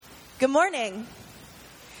Good morning.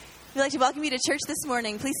 We'd like to welcome you to church this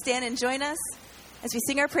morning. Please stand and join us as we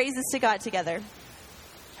sing our praises to God together.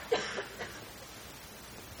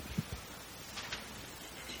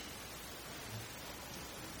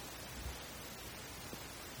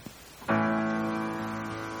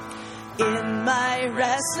 In my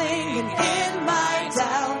wrestling and in my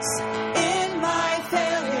doubts, in my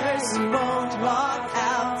failures, you won't walk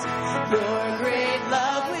out. Your great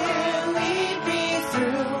love will lead me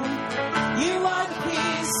through. You are the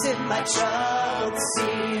peace in my troubled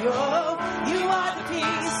sea. Oh, you are the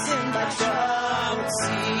peace in my troubled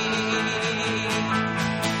sea.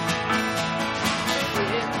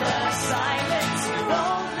 In the silence, you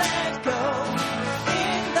won't let go.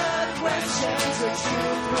 In the questions, the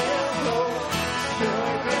truth will hold. Your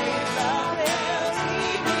great love will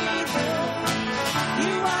lead me through.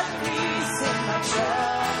 You are the peace in my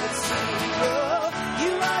troubled sea. Oh,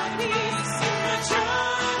 you are the peace in my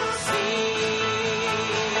troubled sea.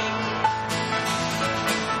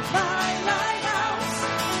 My lighthouse,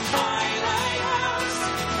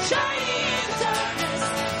 shining in the darkness,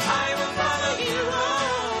 I will follow you. Oh,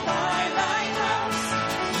 my lighthouse,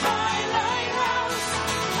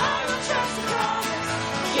 I will trust the promise.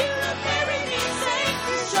 You will carry me safe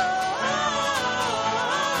to shore,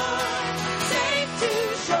 safe to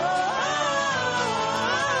shore,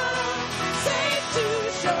 safe to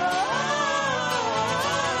shore,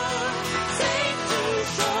 safe to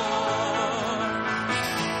shore.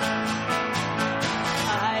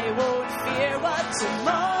 I won't fear what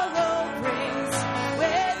tomorrow brings.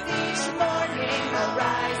 With each morning I'll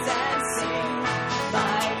rise and sing.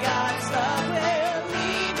 My God's love will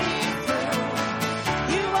lead me through.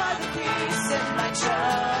 You are the peace in my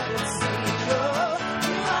troubled sea. Oh,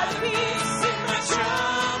 you are the peace in my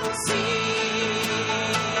troubled sea.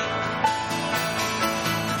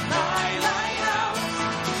 My lighthouse,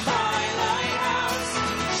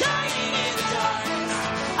 shining in the darkness,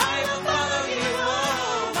 I will follow you. Oh,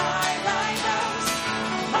 my lighthouse,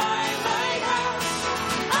 I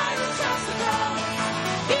will trust the promise.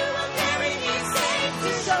 You will carry me safe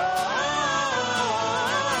to shore,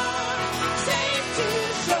 safe to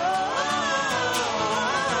shore,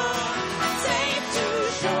 safe to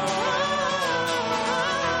shore,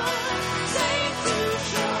 safe to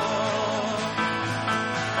shore.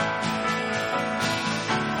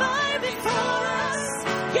 Fire before us,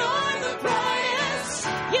 you're the brightest.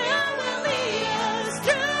 You will lead us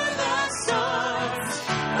through the storms.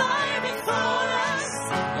 Fire before us,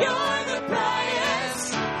 you're the brightest.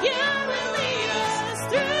 You will lead us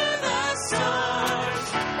through the storms.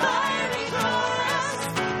 Fire before us,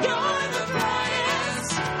 you're the brightest.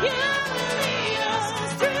 You will lead us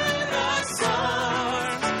through the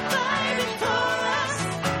storms. Fire before us,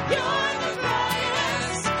 you're the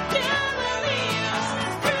brightest. You will lead us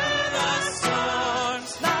through the storms.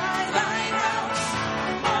 My lighthouse,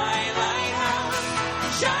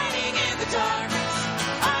 shining in the darkness,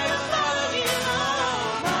 I will follow you. Oh,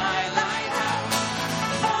 my lighthouse,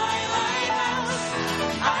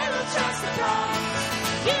 I will trust the promise.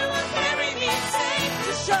 You will carry me safe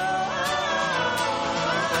to shore,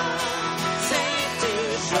 safe to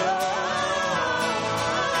shore,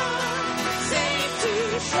 safe to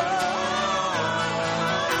shore,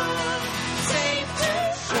 safe to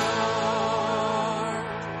shore.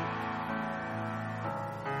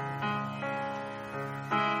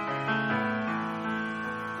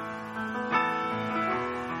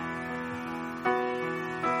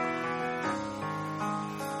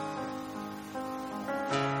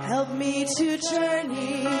 Help me to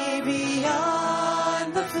journey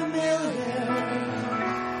beyond the familiar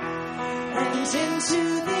and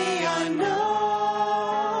into the unknown.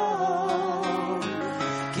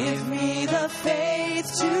 Give me the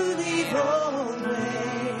faith to leave old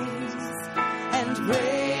ways and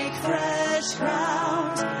break fresh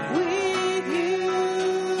ground with you.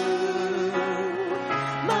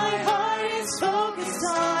 My heart is focused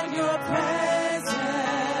on your presence,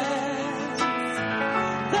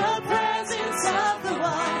 the presence of the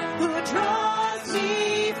one who draws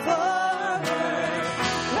me forward.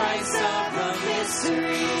 Christ of the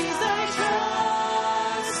mysteries, I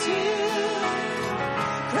trust you.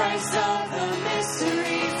 Christ of the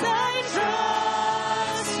mysteries, I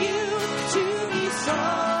trust you to be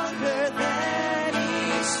stronger than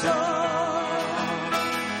each storm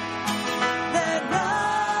that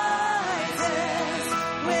rises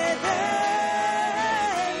within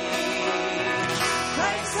me.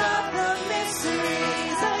 Christ of the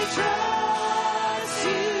mysteries, I trust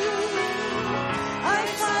you. I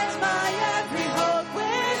find my every hope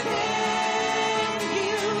within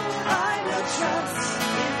you. I will trust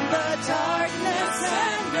in the darkness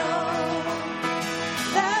and know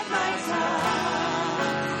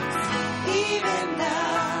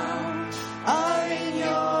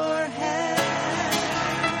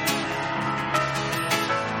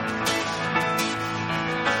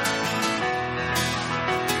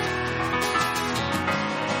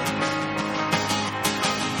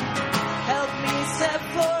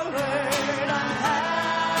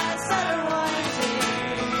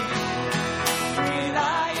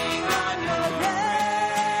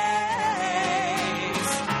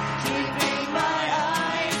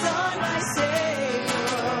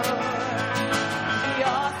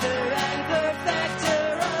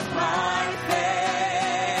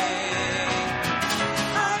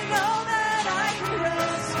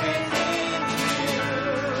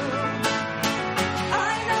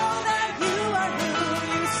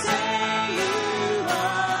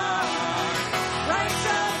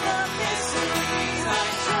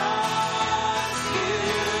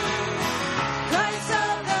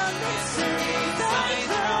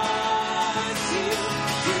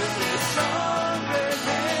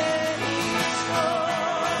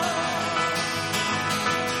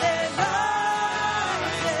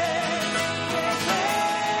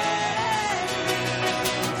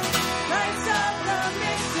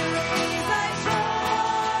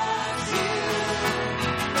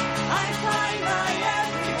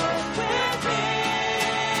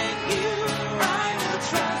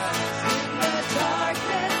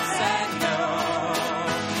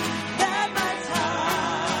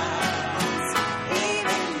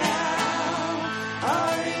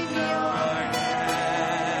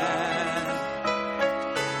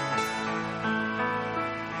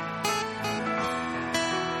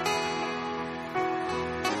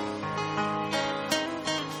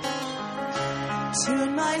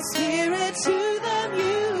Tune my spirit to the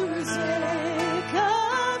music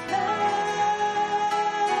of heaven,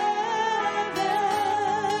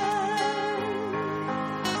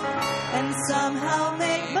 and somehow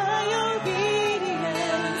make my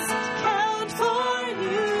obedience count for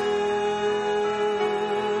you.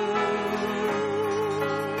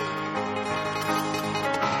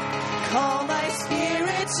 Call my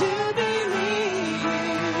spirit to believe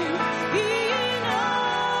you in all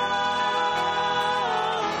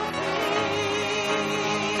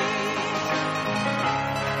things,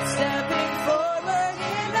 stepping forward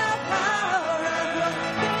in the power of your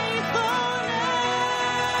faithfulness.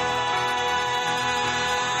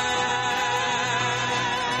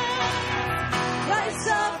 Lights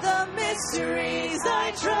of the mysteries,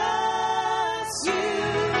 I trust you.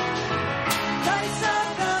 Lights of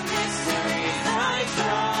the mysteries, I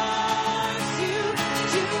trust you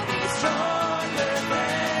to be stronger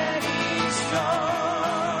than each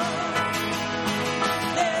storm.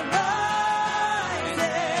 There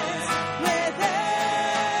rises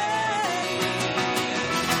within me.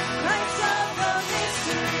 Lights of the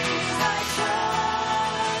mysteries, I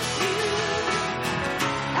trust you.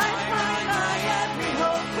 I find my every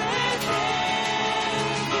hope within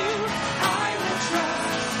you. I will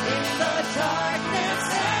trust in the darkness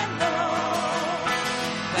and know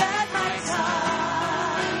that my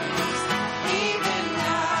times, even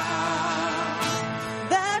now,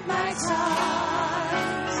 that my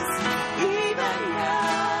times, even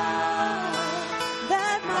now,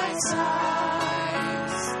 that my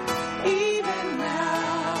times, even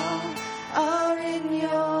now, are in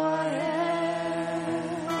your hand.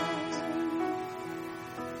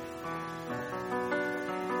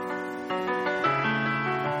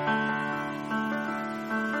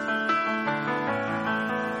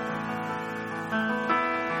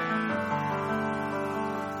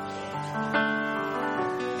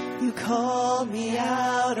 You called me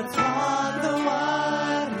out upon the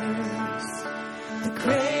waters, the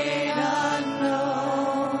great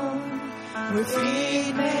unknown, where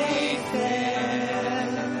feet may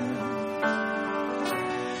fail.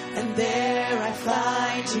 And there I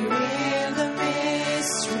find you in the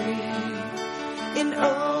mystery, in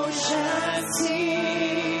ocean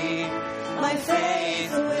sea, my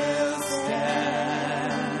faith will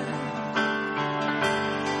stand.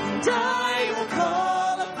 And I will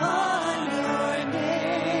call upon your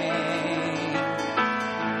name.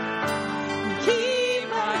 Keep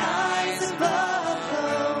my eyes above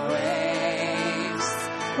the waves.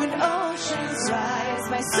 When oceans rise,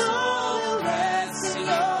 my soul will rest in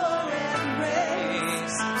your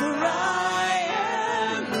embrace. For I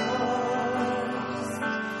am yours,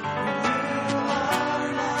 and you are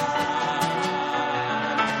mine.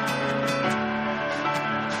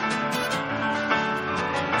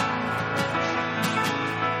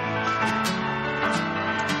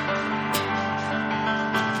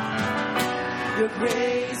 Your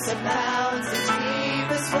grace abounds in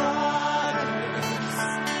deepest waters.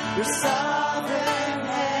 Your sovereign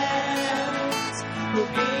hand will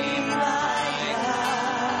be my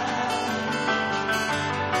guide.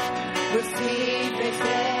 Where feet may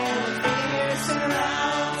fail and fear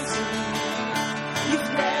surrounds me,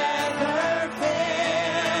 you've never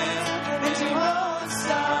failed, and you won't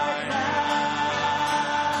start now.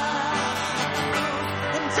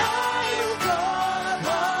 And I will call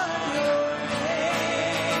upon your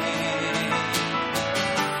name,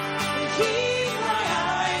 and keep my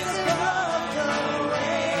eyes above the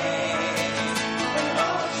waves. When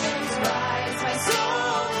oceans rise, my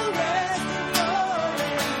soul will rest in your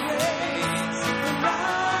embrace. For I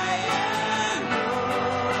am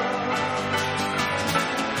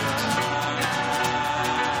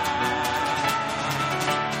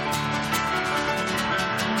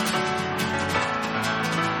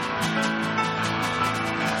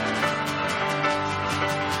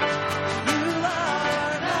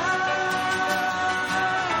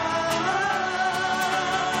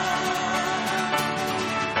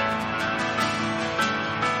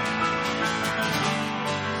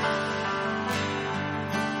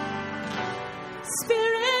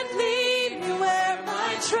Spirit, lead me where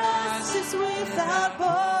my trust is without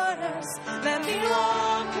borders. Let me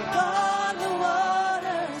walk upon the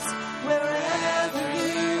waters wherever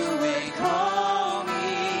you would call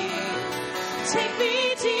me. Take me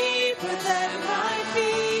deeper than my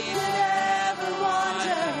feet could ever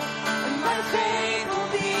wander, and my faith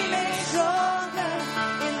will be made stronger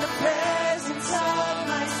in the presence of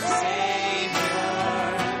my Savior.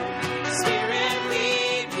 Spirit,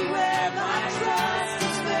 lead me where my trust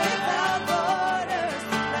is without borders.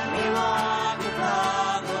 Let me walk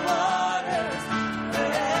upon the waters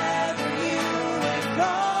wherever you would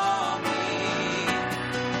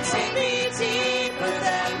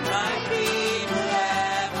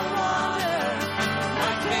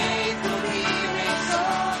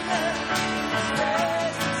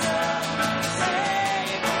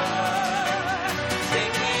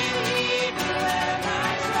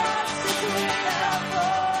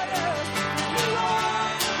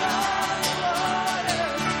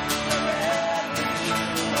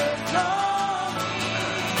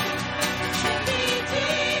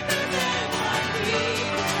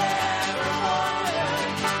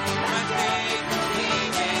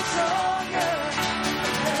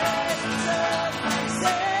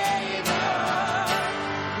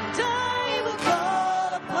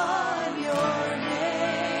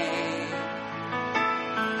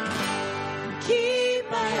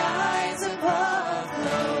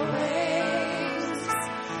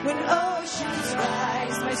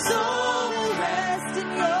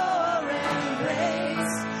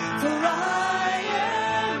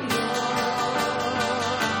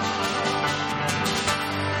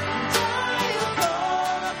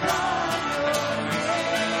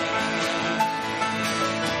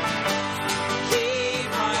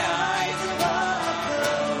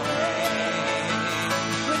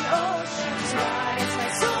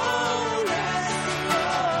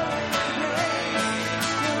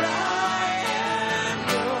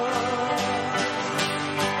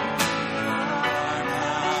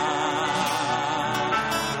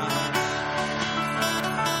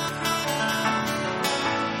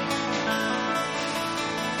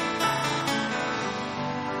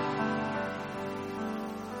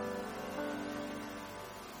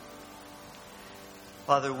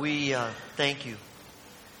Father, we thank you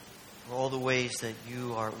for all the ways that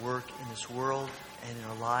you are at work in this world and in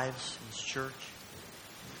our lives, in this church.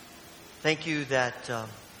 Thank you that no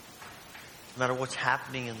matter what's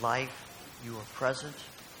happening in life, you are present.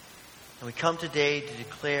 And we come today to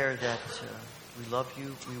declare that we love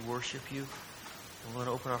you, we worship you, and we want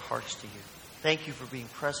to open our hearts to you. Thank you for being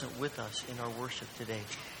present with us in our worship today.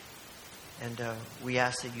 And we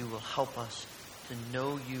ask that you will help us to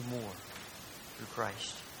know you more through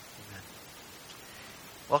Christ. Amen.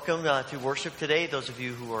 Welcome to worship today. Those of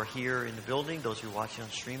you who are here in the building, those who are watching on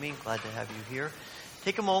streaming, glad to have you here.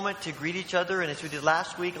 Take a moment to greet each other, and as we did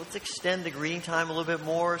last week, let's extend the greeting time a little bit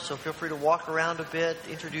more. So feel free to walk around a bit,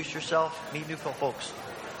 introduce yourself, meet new folks.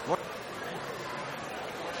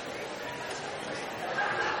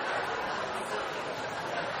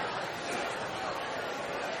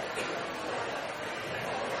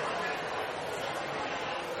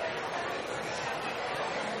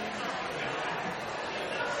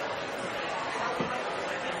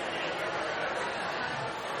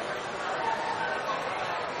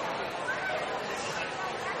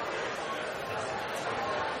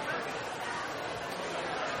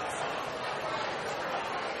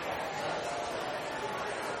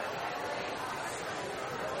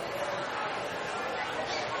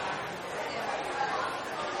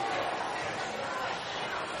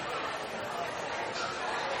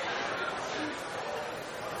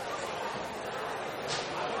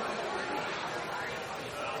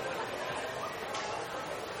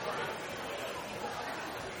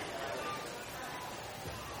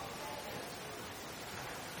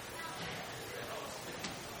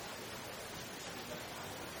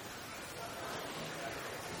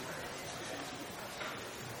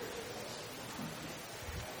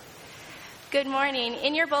 Good morning.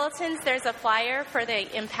 In your bulletins, there's a flyer for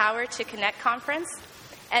the Empower to Connect conference.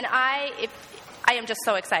 And I am just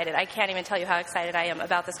so excited. I can't even tell you how excited I am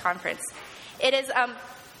about this conference. It is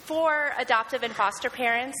for adoptive and foster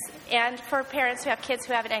parents and for parents who have kids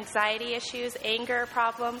who have anxiety issues, anger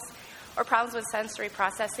problems, or problems with sensory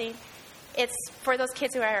processing. It's for those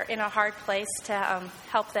kids who are in a hard place to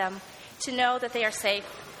help them to know that they are safe,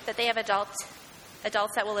 that they have adults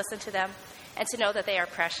that will listen to them, and to know that they are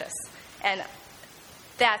precious. And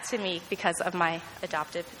that, to me, because of my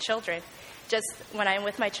adoptive children, just when I'm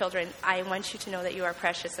with my children, I want you to know that you are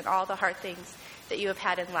precious and all the hard things that you have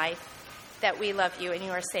had in life, that we love you and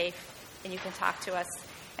you are safe and you can talk to us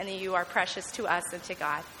and that you are precious to us and to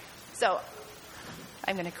God. So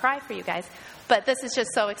I'm going to cry for you guys, but this is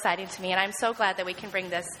just so exciting to me, and I'm so glad that we can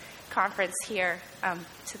bring this conference here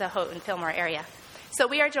to the Houghton-Fillmore area. So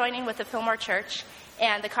we are joining with the Fillmore Church,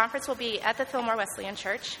 and the conference will be at the Fillmore Wesleyan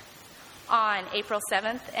Church on April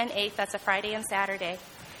 7th and 8th. That's a Friday and Saturday.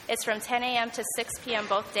 It's from 10 a.m. to 6 p.m.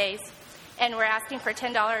 both days. And we're asking for a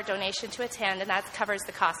 $10 donation to attend, and that covers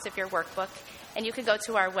the cost of your workbook. And you can go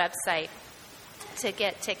to our website to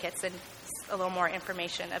get tickets and a little more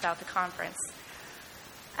information about the conference.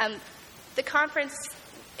 The conference,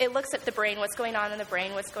 it looks at the brain, what's going on in the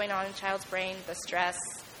brain, what's going on in the child's brain, the stress,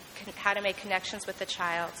 how to make connections with the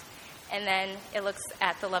child. And then it looks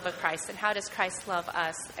at the love of Christ and how does Christ love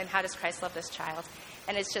us and how does Christ love this child.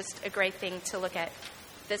 And it's just a great thing to look at.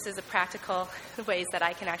 This is a practical ways that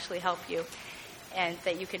I can actually help you and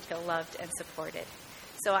that you can feel loved and supported.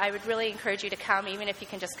 So I would really encourage you to come, even if you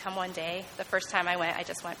can just come one day. The first time I went, I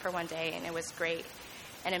just went for one day, and it was great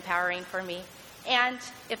and empowering for me. And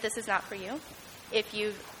if this is not for you, if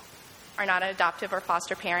you are not an adoptive or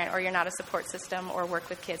foster parent, or you're not a support system or work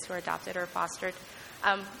with kids who are adopted or fostered,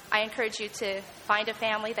 I encourage you to find a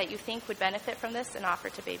family that you think would benefit from this and offer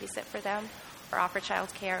to babysit for them or offer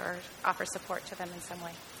child care or offer support to them in some way.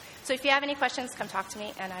 So if you have any questions, come talk to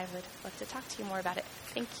me, and I would love to talk to you more about it.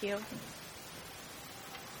 Thank you.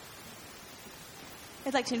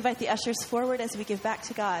 I'd like to invite the ushers forward as we give back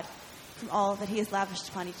to God from all that He has lavished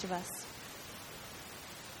upon each of us.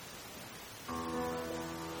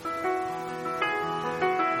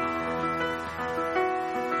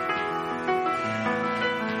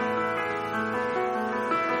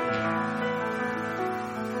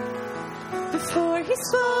 Before He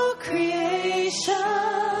spoke creation,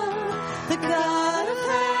 the God of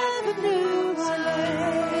heaven knew our names.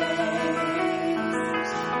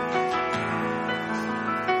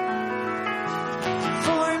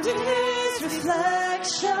 Formed in His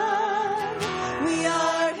reflection, we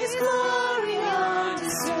are His glory on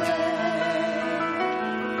display.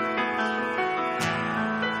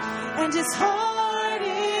 And His heart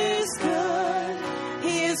is good,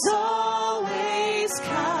 He is always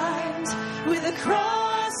kind. With a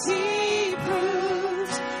cross He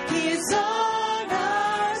proved He is on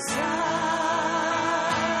our side.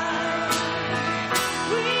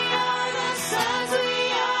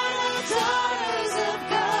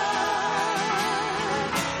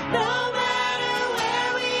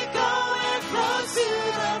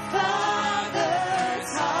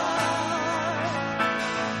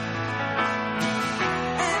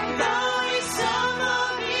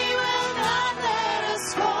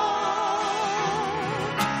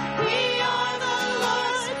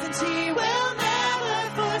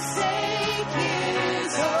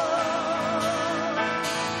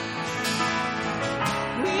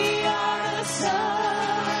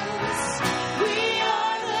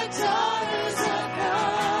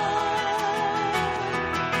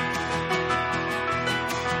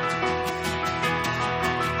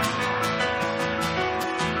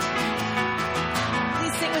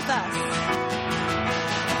 with us.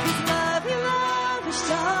 His love He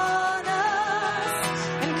lavished on us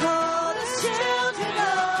and called us children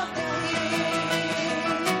of the King.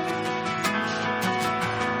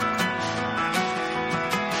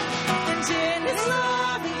 And in His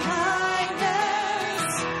loving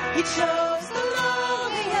kindness, He chose the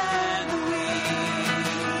lowly and the weak.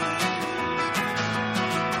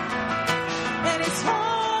 And His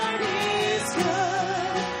heart is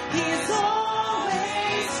good. He is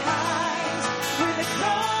always kind. For the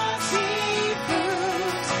cross He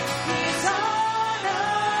proved, He is on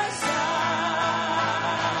our side.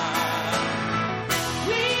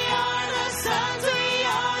 We are the sons, we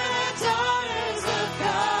are the daughters of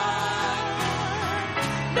God.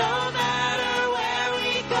 No matter where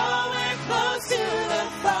we go, we're close to the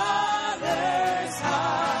Father's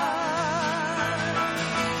heart.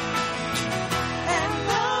 And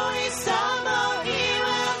though we stumble, He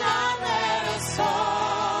will not let us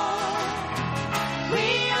fall. We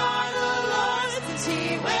are the Lord's, and He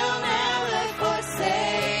will never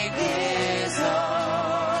forsake His own.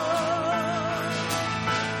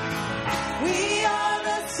 We are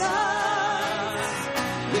the sons,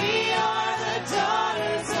 we are the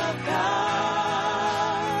daughters of God.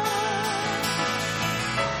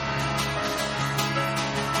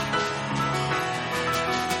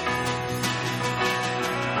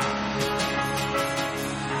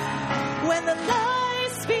 When the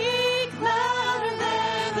lies speak louder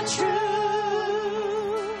than the truth,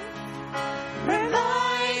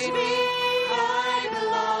 remind me I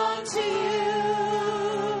belong to you.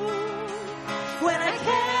 When I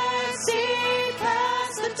can't see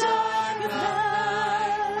past the dark of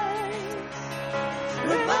night,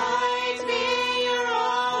 remind me you're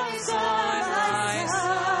always on my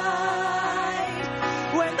side.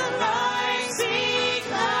 When the lies speak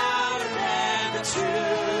louder than the truth,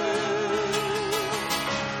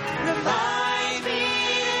 remind me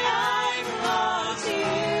I belong to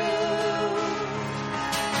you.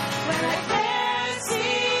 When I can't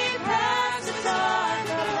see past the dark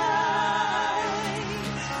of night,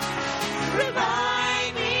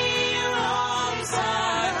 remind me you're always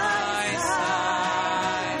on my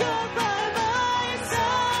side. You're by my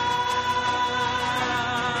side.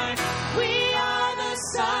 We are the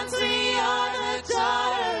sons, we are the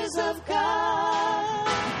daughters of God.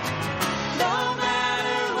 No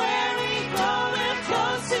matter where we go, we're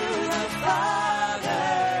close to the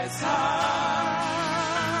Father's heart.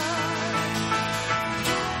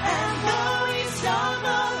 And though we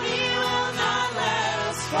stumble, He will not let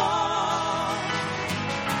us fall.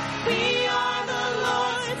 We are the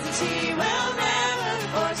Lord's, and He will never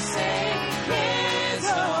forsake His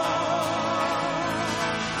own.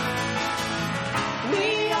 We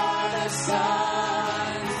are the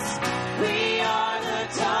sons, we are the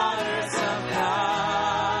daughters of God.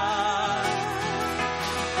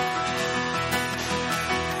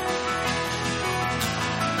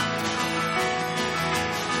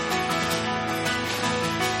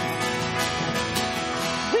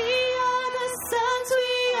 We are the sons,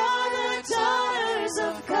 we are the daughters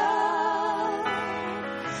of God.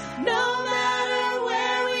 No matter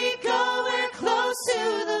where we go, we're close to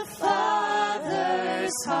the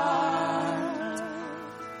Father's heart.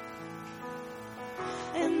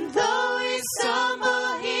 And though we stumble,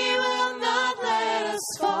 He will not let us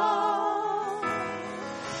fall.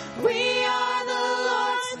 We are the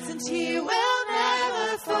Lord's, and He will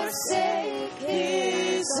never forsake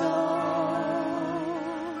His own.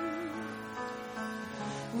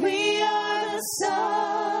 We are the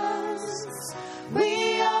sons,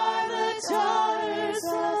 we are the daughters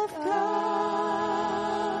of God.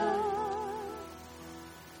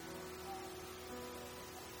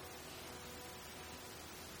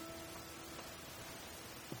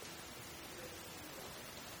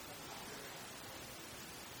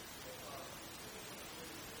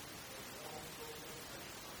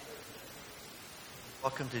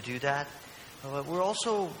 Welcome to do that. We're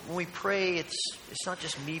also, when we pray, it's not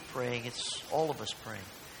just me praying, it's all of us praying.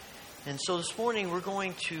 And so this morning we're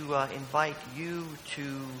going to invite you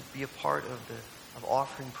to be a part of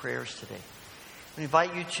offering prayers today. We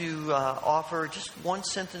invite you to offer just one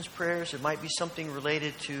sentence prayers. It might be something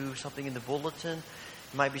related to something in the bulletin.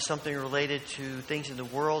 It might be something related to things in the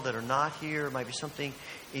world that are not here. It might be something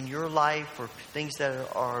in your life or things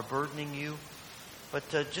that are burdening you. But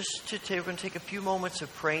just today, we're going to take a few moments of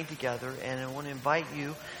praying together, and I want to invite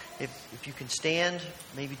you, if you can stand,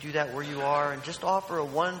 maybe do that where you are, and just offer a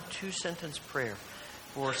 1-2 sentence prayer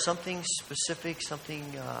for something specific,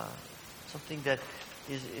 something that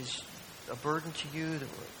is a burden to you that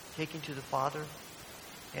we're taking to the Father.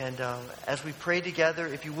 And as we pray together,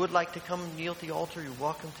 if you would like to come kneel at the altar, you're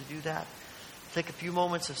welcome to do that. Take a few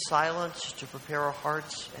moments of silence to prepare our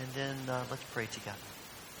hearts, and then let's pray together.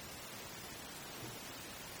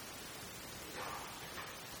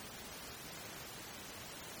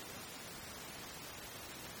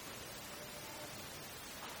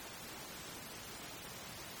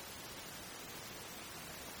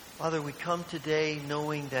 Father, we come today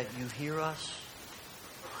knowing that you hear us,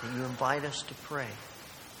 that you invite us to pray,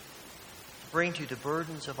 to bring to you the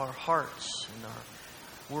burdens of our hearts and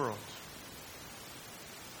our world.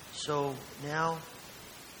 So now,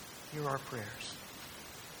 hear our prayers.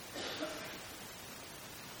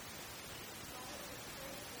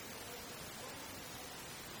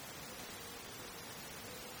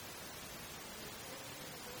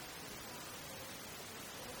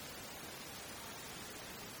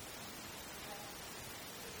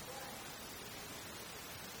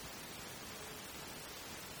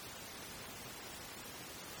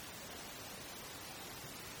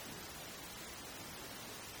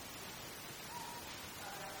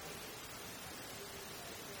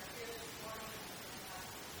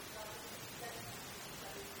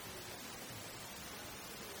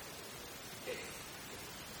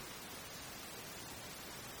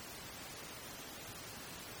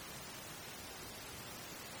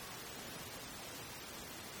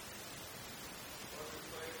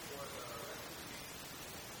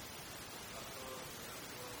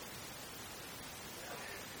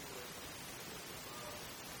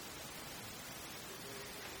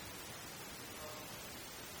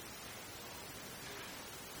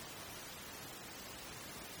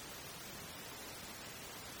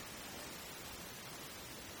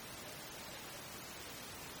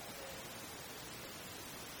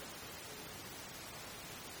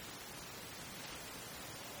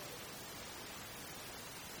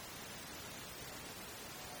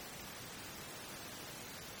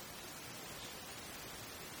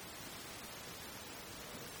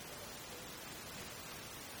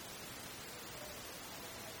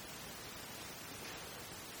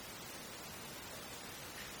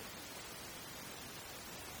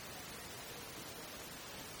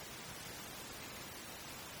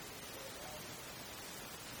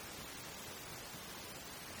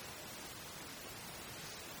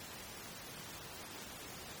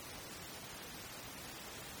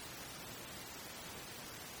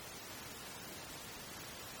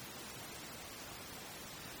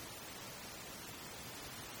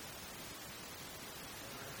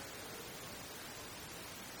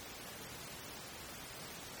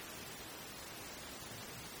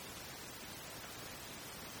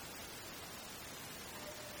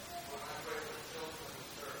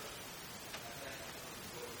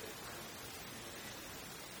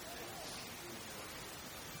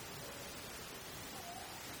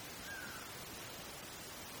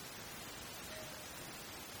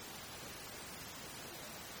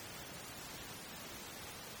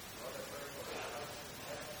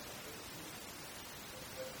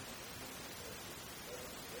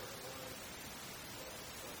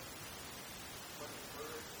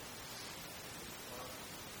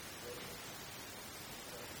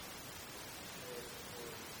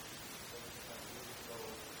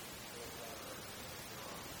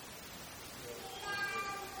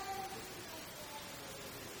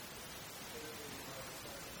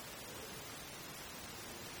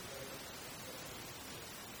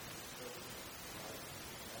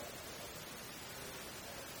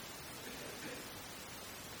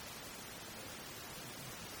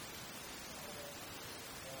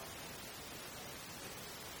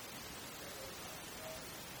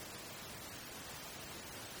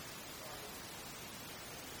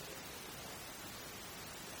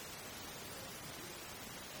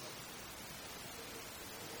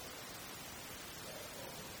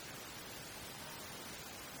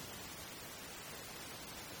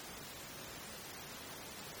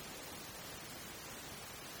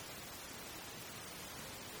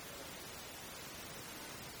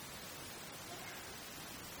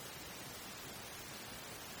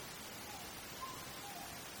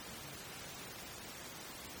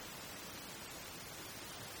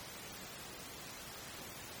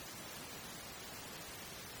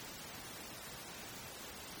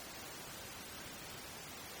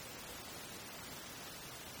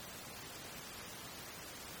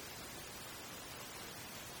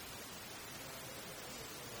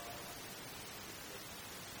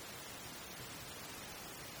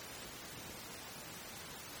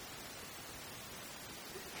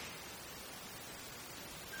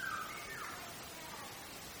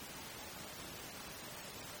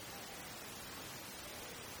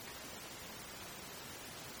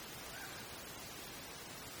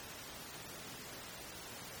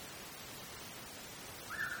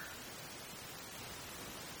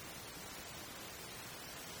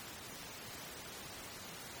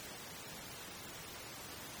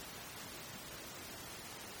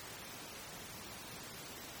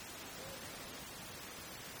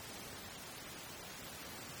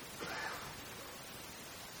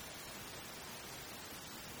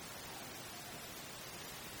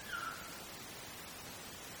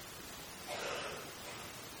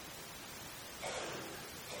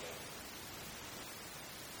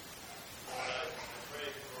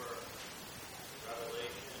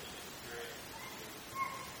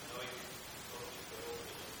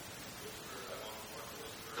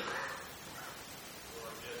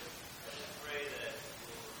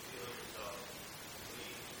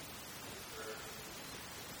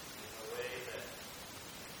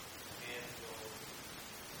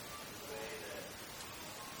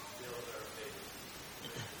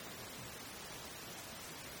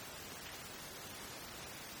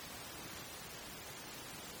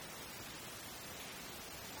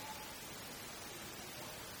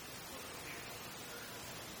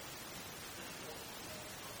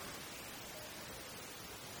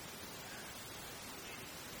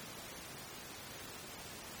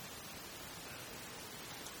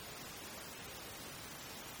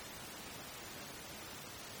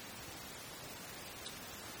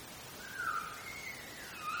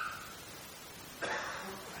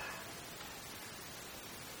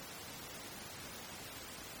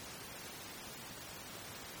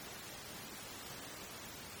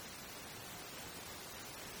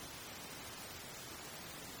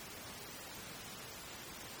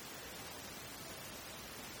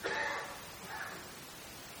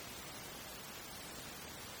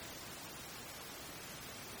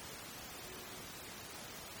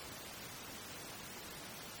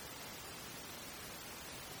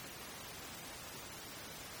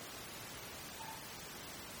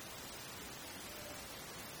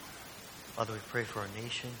 Father, we pray for our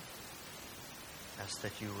nation. Ask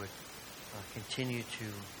that you would continue to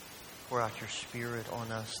pour out your Spirit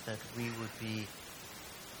on us, that we would be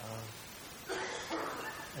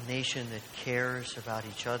a nation that cares about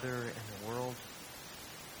each other and the world.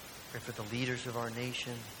 Pray for the leaders of our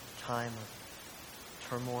nation in a time of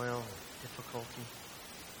turmoil and difficulty.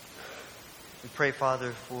 We pray, Father,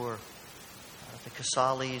 for the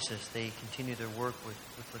Casalis as they continue their work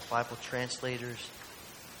with Bible translators.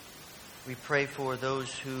 We pray for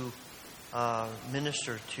those who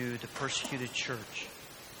minister to the persecuted church,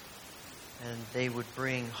 and they would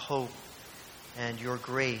bring hope and your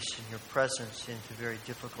grace and your presence into very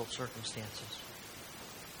difficult circumstances.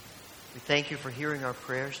 We thank you for hearing our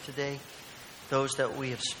prayers today, those that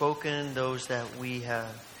we have spoken, those that we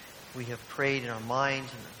have prayed in our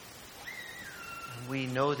minds, and we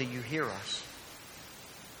know that you hear us,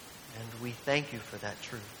 and we thank you for that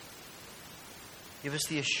truth. Give us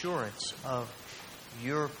the assurance of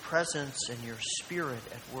your presence and your Spirit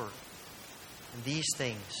at work in these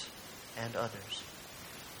things and others.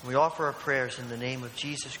 We offer our prayers in the name of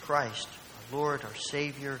Jesus Christ, our Lord, our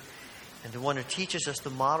Savior, and the one who teaches us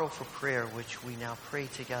the model for prayer, which we now pray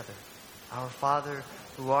together. Our Father,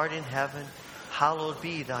 who art in heaven, hallowed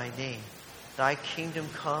be thy name. Thy kingdom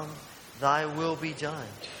come, thy will be done,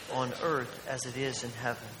 on earth as it is in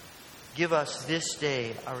heaven. Give us this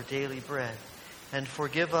day our daily bread, and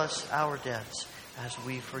forgive us our debts, as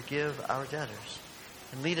we forgive our debtors.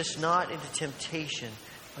 And lead us not into temptation,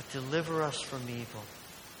 but deliver us from evil.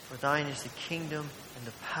 For thine is the kingdom, and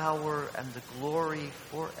the power, and the glory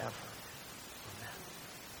forever. Amen.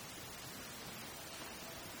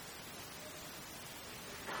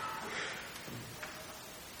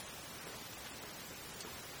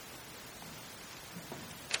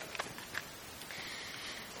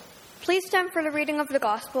 Please stand for the reading of the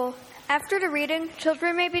Gospel. After the reading,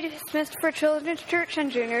 children may be dismissed for Children's Church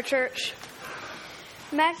and Junior Church.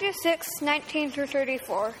 Matthew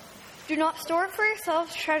 6:19-34. Do not store for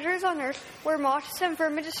yourselves treasures on earth, where moths and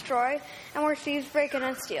vermin destroy, and where thieves break in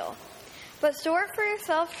and steal. But store for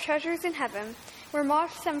yourselves treasures in heaven, where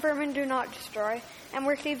moths and vermin do not destroy, and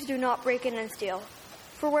where thieves do not break in and steal.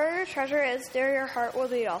 For where your treasure is, there your heart will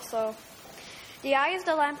be also. The eye is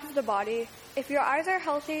the lamp of the body. If your eyes are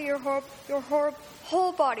healthy, your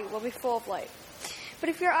whole body will be full of light. But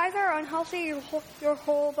if your eyes are unhealthy, your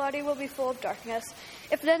whole body will be full of darkness.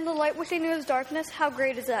 If then the light within you is darkness, how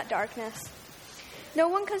great is that darkness? No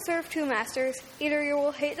one can serve two masters. Either you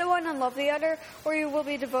will hate the one and love the other, or you will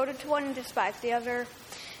be devoted to one and despise the other.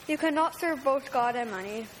 You cannot serve both God and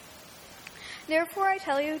money. Therefore I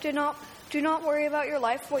tell you, do not worry about your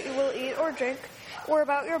life, what you will eat or drink, or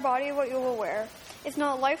about your body, what you will wear. Is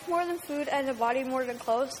not life more than food, and the body more than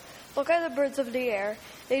clothes? Look at the birds of the air.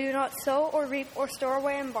 They do not sow or reap or store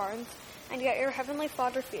away in barns, and yet your heavenly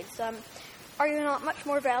Father feeds them. Are you not much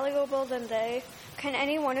more valuable than they? Can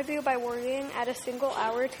any one of you, by worrying, add a single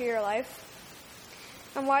hour to your life?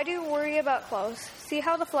 And why do you worry about clothes? See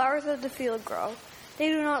how the flowers of the field grow. They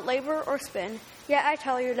do not labor or spin. Yet I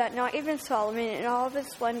tell you that not even Solomon in all of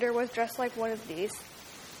his splendor was dressed like one of these.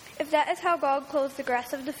 If that is how God clothes the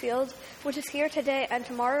grass of the field, which is here today and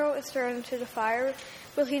tomorrow is thrown into the fire,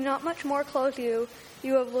 will he not much more clothe you,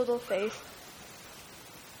 you of little faith?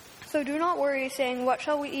 So do not worry, saying, what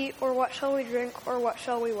shall we eat, or what shall we drink, or what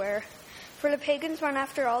shall we wear? For the pagans run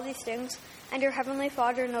after all these things, and your heavenly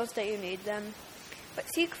Father knows that you need them.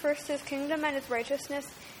 But seek first his kingdom and his righteousness,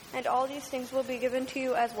 and all these things will be given to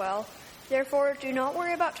you as well. Therefore, do not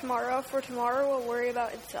worry about tomorrow, for tomorrow will worry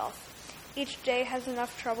about itself. Each day has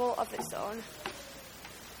enough trouble of its own.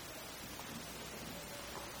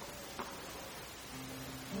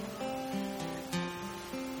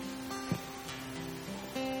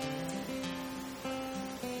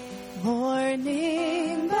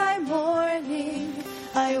 Morning by morning,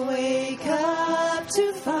 I wake up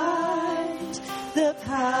to find the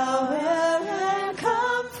power and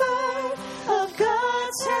comfort of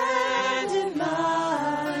God's hand in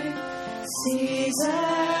mine.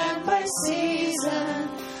 Season by season,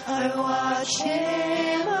 I watch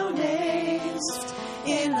Him amazed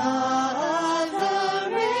in awe of the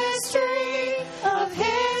mystery of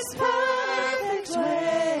His perfect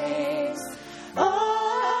ways.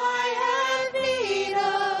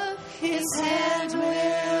 His hand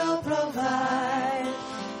will provide.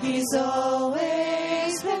 He's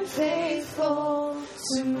always been faithful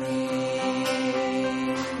to me.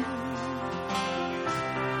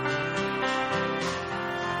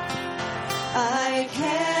 I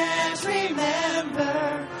can't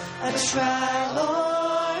remember a trial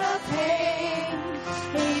or a pain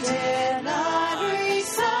He did not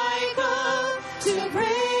recycle to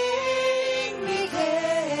bring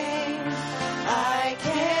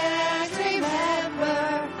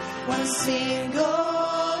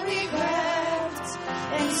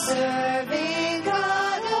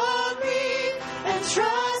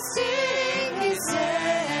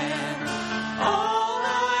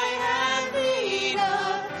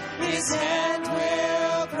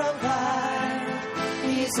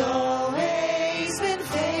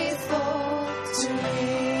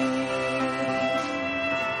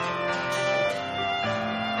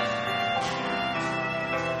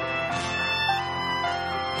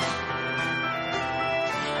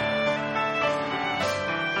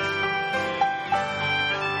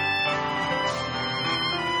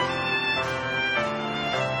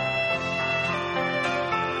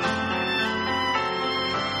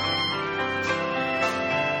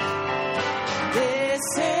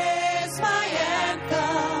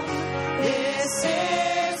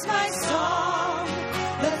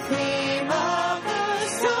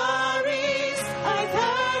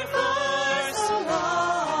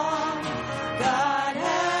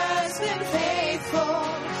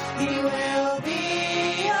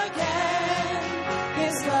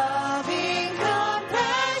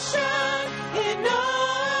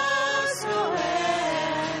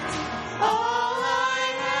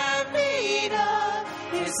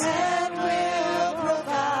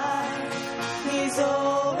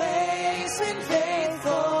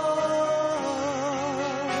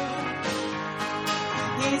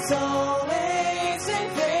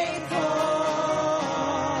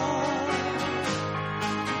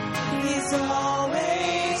He's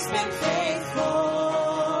always been faithful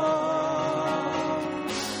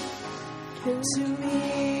to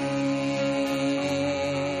me.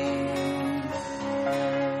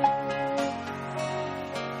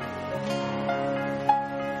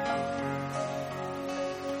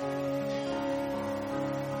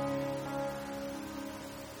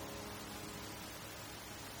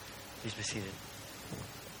 Please be seated.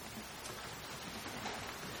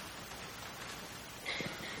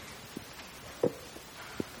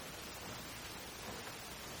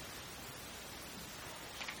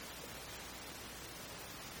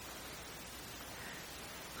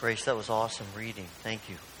 Grace, that was awesome reading. Thank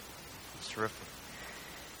you. It's terrific.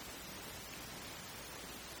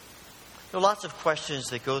 There are lots of questions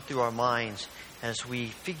that go through our minds as we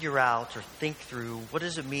figure out or think through what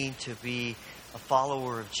does it mean to be a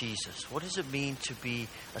follower of Jesus? What does it mean to be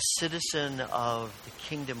a citizen of the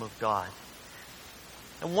kingdom of God?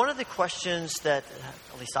 And one of the questions that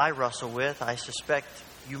at least I wrestle with, I suspect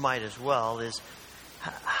you might as well, is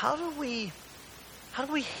how do we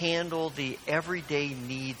handle the everyday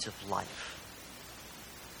needs of life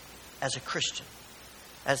as a Christian,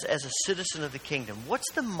 as a citizen of the kingdom? What's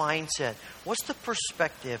the mindset? What's the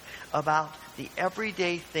perspective about the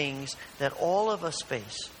everyday things that all of us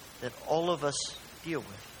face, that all of us deal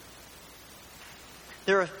with?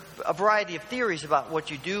 There are a variety of theories about what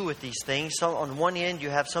you do with these things. So on one end, you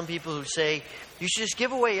have some people who say you should just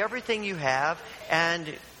give away everything you have and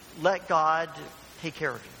let God take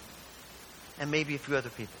care of you, and maybe a few other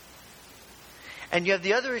people. And you have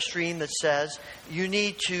the other extreme that says you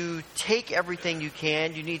need to take everything you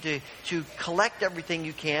can, you need to collect everything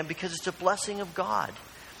you can because it's a blessing of God.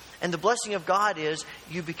 And the blessing of God is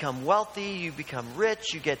you become wealthy, you become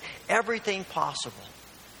rich, you get everything possible.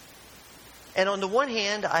 And on the one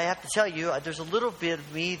hand, I have to tell you, there's a little bit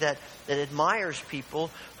of me that admires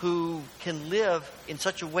people who can live in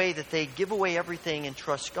such a way that they give away everything and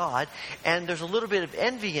trust God. And there's a little bit of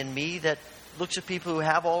envy in me that looks at people who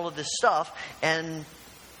have all of this stuff and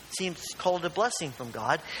seems called a blessing from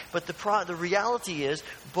God. But the reality is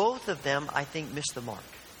both of them, I think, miss the mark.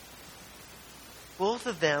 Both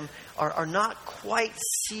of them are not quite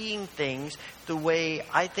seeing things the way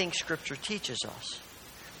I think Scripture teaches us.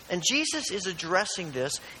 And Jesus is addressing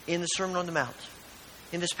this in the Sermon on the Mount,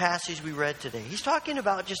 in this passage we read today. He's talking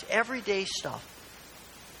about just everyday stuff.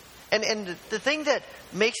 And the thing that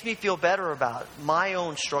makes me feel better about my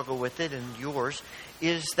own struggle with it and yours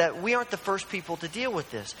is that we aren't the first people to deal with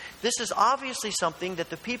this. This is obviously something that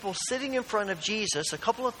the people sitting in front of Jesus a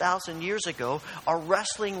couple of thousand years ago are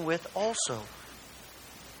wrestling with also.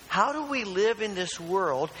 How do we live in this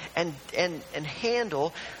world and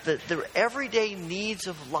handle the everyday needs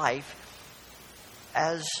of life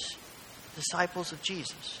as disciples of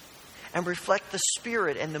Jesus? And reflect the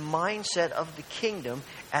spirit and the mindset of the kingdom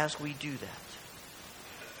as we do that.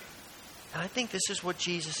 And I think this is what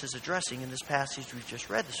Jesus is addressing in this passage we've just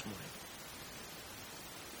read this morning.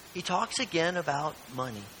 He talks again about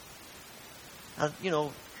money. Now,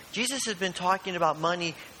 Jesus has been talking about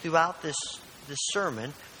money throughout this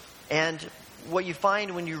sermon. And what you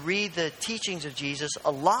find when you read the teachings of Jesus,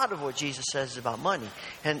 a lot of what Jesus says is about money.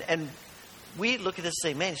 And we look at this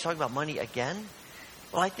and say, man, he's talking about money again?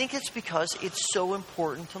 Well, I think it's because it's so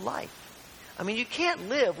important to life. I mean, you can't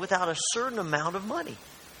live without a certain amount of money.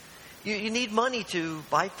 You need money to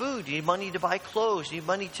buy food. You need money to buy clothes. You need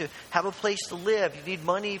money to have a place to live. You need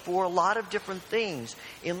money for a lot of different things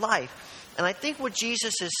in life. And I think what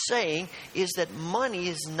Jesus is saying is that money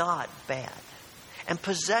is not bad. And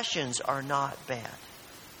possessions are not bad.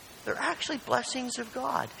 They're actually blessings of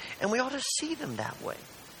God. And we ought to see them that way.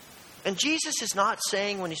 And Jesus is not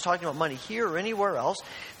saying when he's talking about money here or anywhere else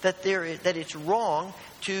that it's wrong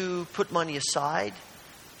to put money aside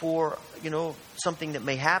for something that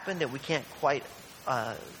may happen that we can't quite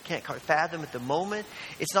fathom at the moment.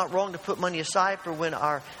 It's not wrong to put money aside for when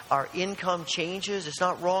our income changes. It's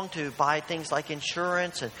not wrong to buy things like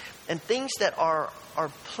insurance and things that are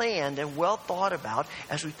planned and well thought about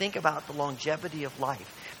as we think about the longevity of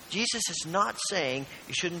life. Jesus is not saying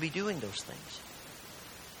you shouldn't be doing those things.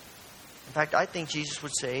 In fact, I think Jesus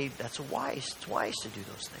would say it's wise to do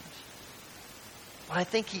those things. But I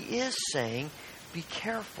think he is saying, be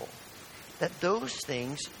careful that those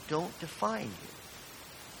things don't define you.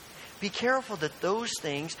 Be careful that those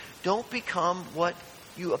things don't become what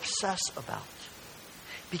you obsess about.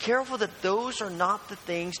 Be careful that those are not the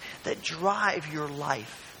things that drive your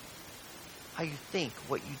life, how you think,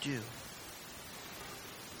 what you do.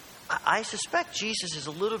 I suspect Jesus is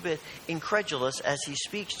a little bit incredulous as he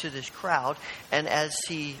speaks to this crowd and as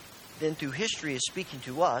he then through history is speaking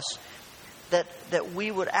to us, that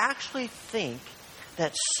we would actually think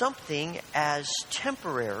that something as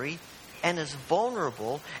temporary and as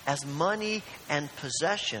vulnerable as money and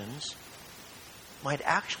possessions might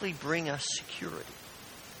actually bring us security.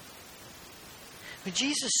 When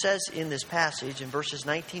Jesus says in this passage, in verses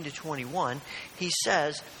 19 to 21, he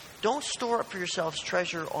says, don't store up for yourselves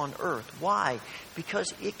treasure on earth. Why?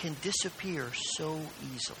 Because it can disappear so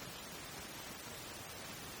easily.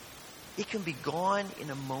 It can be gone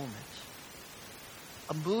in a moment.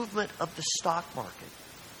 A movement of the stock market.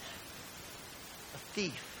 A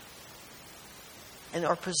thief. And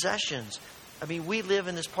our possessions. I mean, we live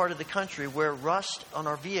in this part of the country where rust on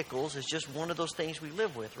our vehicles is just one of those things we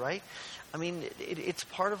live with, right? I mean, it's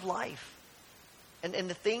part of life. And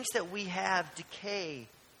the things that we have decay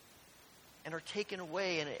and are taken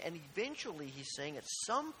away. And eventually, he's saying, at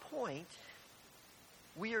some point,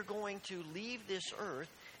 we are going to leave this earth,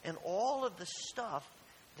 and all of the stuff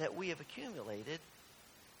that we have accumulated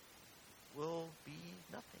will be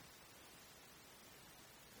nothing.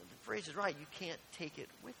 The phrase is right. You can't take it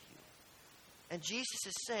with you. And Jesus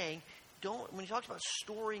is saying, when he talks about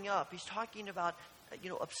storing up, he's talking about,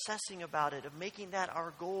 obsessing about it, of making that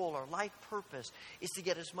our goal, our life purpose, is to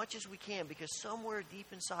get as much as we can, because somewhere deep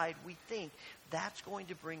inside we think that's going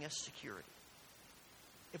to bring us security.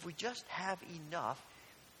 If we just have enough,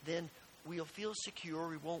 then we'll feel secure.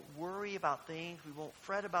 We won't worry about things. We won't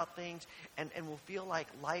fret about things. And we'll feel like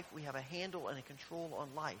life, we have a handle and a control on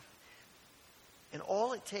life. And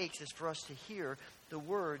all it takes is for us to hear the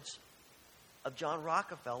words of John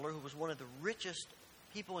Rockefeller, who was one of the richest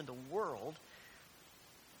people in the world,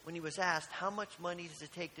 when he was asked, how much money does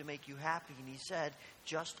it take to make you happy? And he said,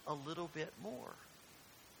 just a little bit more.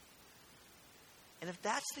 And if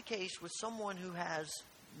that's the case with someone who has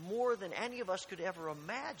more than any of us could ever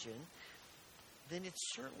imagine, then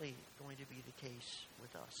it's certainly going to be the case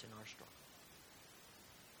with us in our struggle.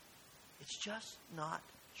 It's just not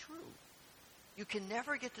true. You can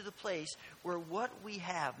never get to the place where what we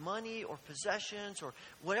have, money or possessions or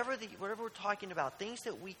whatever we're talking about, things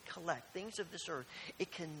that we collect, things of this earth,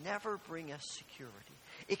 it can never bring us security.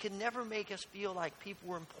 It can never make us feel like people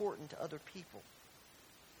were important to other people.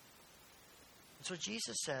 And so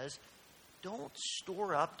Jesus says, don't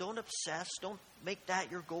store up, don't obsess, don't make that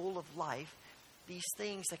your goal of life, these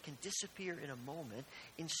things that can disappear in a moment.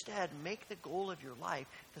 Instead, make the goal of your life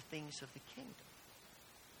the things of the kingdom.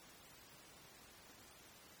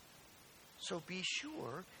 So be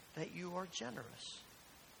sure that you are generous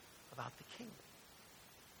about the kingdom.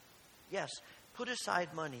 Yes, put aside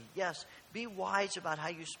money. Yes, be wise about how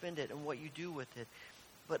you spend it and what you do with it.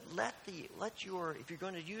 But if you're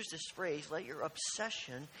going to use this phrase, let your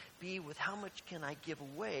obsession be with how much can I give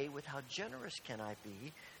away, with how generous can I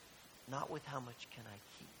be, not with how much can I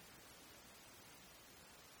keep.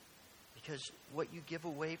 Because what you give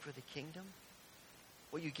away for the kingdom,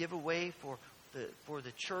 what you give away for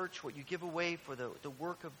the church, what you give away for the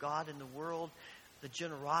work of God in the world, the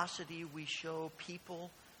generosity we show people,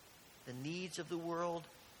 the needs of the world,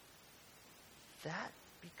 that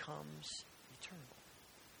becomes eternal.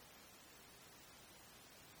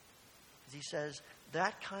 As he says,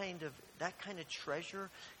 that kind of treasure,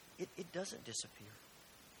 it doesn't disappear.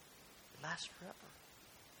 It lasts forever.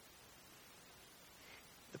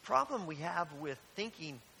 The problem we have with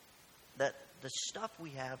thinking that the stuff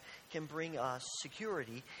we have can bring us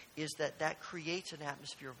security is that creates an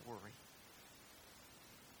atmosphere of worry.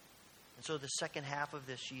 And so the second half of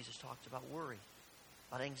this, Jesus talks about worry,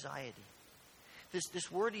 about anxiety.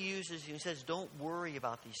 This word he uses, he says, don't worry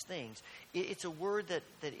about these things. It's a word that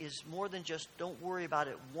is more than just don't worry about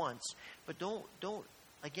it once, but don't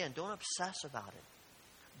obsess about it.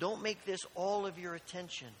 Don't make this all of your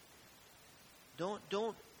attention.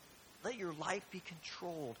 Don't let your life be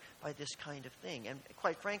controlled by this kind of thing. And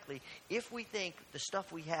quite frankly, if we think the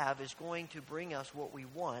stuff we have is going to bring us what we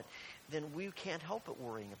want, then we can't help but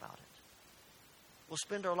worrying about it. We'll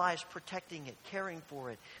spend our lives protecting it, caring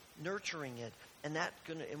for it, nurturing it, and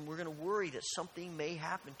we're going to worry that something may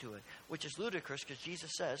happen to it, which is ludicrous because Jesus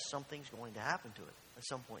says something's going to happen to it at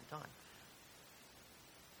some point in time.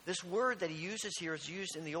 This word that he uses here is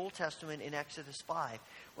used in the Old Testament in Exodus 5,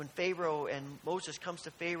 when Pharaoh and Moses comes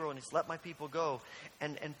to Pharaoh and says, let my people go.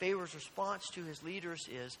 And Pharaoh's response to his leaders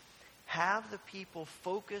is, have the people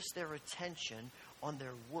focus their attention on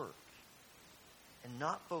their work and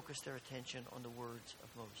not focus their attention on the words of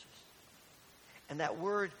Moses. And that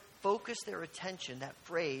word, focus their attention, that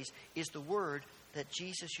phrase, is the word that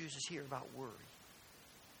Jesus uses here about worry.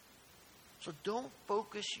 So don't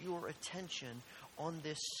focus your attention on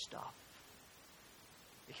this stuff,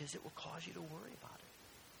 because it will cause you to worry about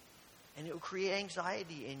it. And it will create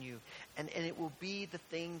anxiety in you. And it will be the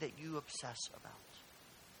thing that you obsess about.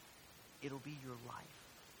 It'll be your life.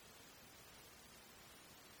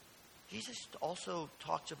 Jesus also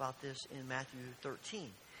talks about this in Matthew 13.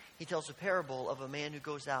 He tells a parable of a man who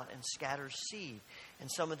goes out and scatters seed.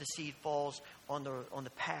 And some of the seed falls on the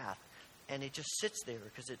path. And it just sits there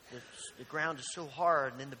because the ground is so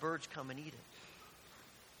hard, and then the birds come and eat it.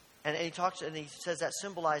 And he talks, and he says that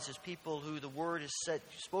symbolizes people who the word is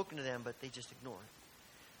spoken to them, but they just ignore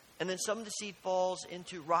it. And then some of the seed falls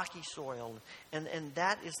into rocky soil, and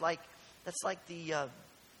that's like the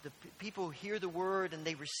people who hear the word and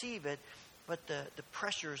they receive it, but the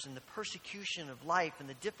pressures and the persecution of life and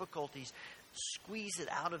the difficulties squeeze it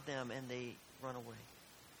out of them, and they run away.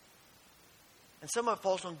 And some of it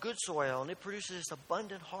falls on good soil, and it produces this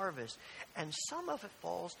abundant harvest. And some of it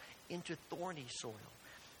falls into thorny soil.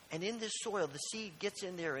 And in this soil, the seed gets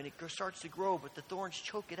in there, and it starts to grow, but the thorns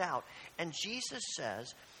choke it out. And Jesus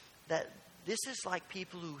says that this is like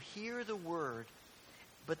people who hear the word,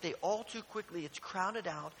 but they all too quickly, it's crowded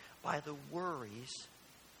out by the worries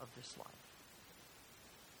of this life.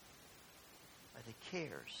 By the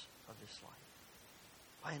cares of this life.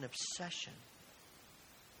 By an obsession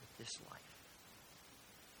with this life.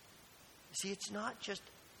 See, it's not just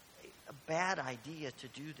a bad idea to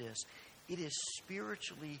do this. It is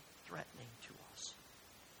spiritually threatening to us.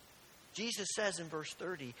 Jesus says in verse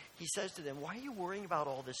 30, he says to them, why are you worrying about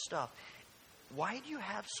all this stuff? Why do you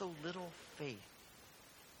have so little faith?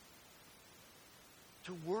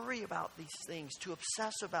 To worry about these things, to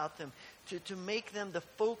obsess about them, to make them the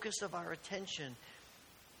focus of our attention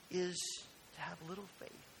is to have little faith.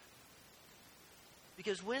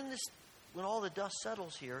 Because when all the dust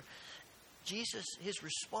settles here, Jesus, his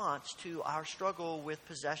response to our struggle with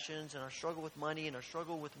possessions and our struggle with money and our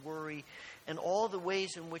struggle with worry and all the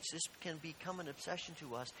ways in which this can become an obsession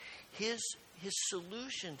to us, his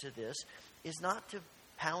solution to this is not to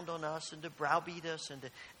pound on us and to browbeat us and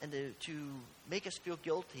to make us feel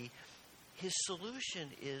guilty. His solution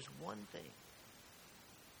is one thing.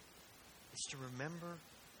 It's to remember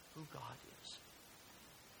who God is.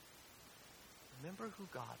 Remember who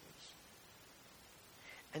God is.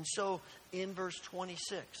 And so in verse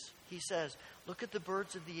 26, he says, look at the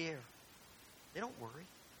birds of the air. They don't worry.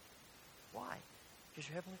 Why? Because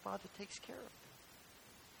your Heavenly Father takes care of them.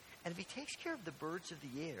 And if he takes care of the birds of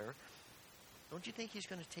the air, don't you think he's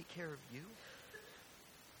going to take care of you?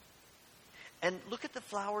 And look at the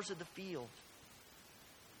flowers of the field.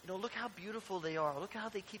 Look how beautiful they are. Look how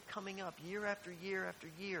they keep coming up year after year after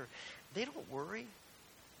year. They don't worry.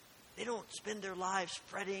 They don't spend their lives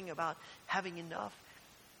fretting about having enough.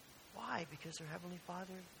 Why? Because their Heavenly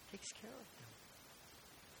Father takes care of them.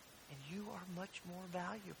 And you are much more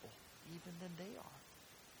valuable even than they are.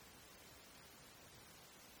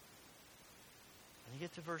 And you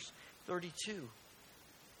get to verse 32.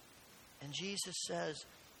 And Jesus says,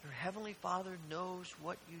 your Heavenly Father knows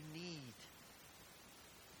what you need.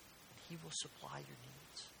 And he will supply your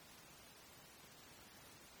needs.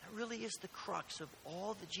 That really is the crux of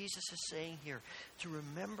all that Jesus is saying here. To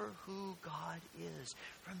remember who God is.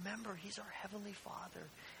 Remember, he's our Heavenly Father.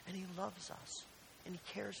 And he loves us. And he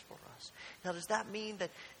cares for us. Now, does that mean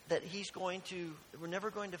that we're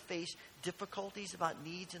never going to face difficulties about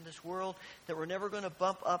needs in this world? That we're never going to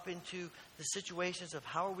bump up into the situations of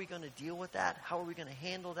how are we going to deal with that? How are we going to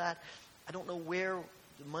handle that? I don't know where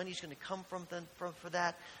the money's going to come from for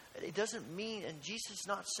that. It doesn't mean, and Jesus is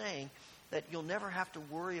not saying that you'll never have to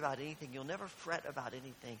worry about anything. You'll never fret about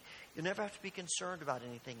anything. You'll never have to be concerned about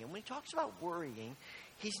anything. And when he talks about worrying,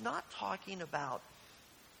 he's not talking about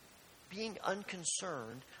being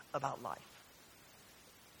unconcerned about life.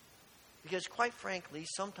 Because quite frankly,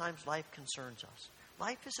 sometimes life concerns us.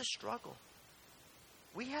 Life is a struggle.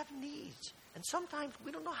 We have needs. And sometimes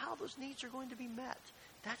we don't know how those needs are going to be met.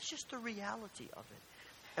 That's just the reality of it.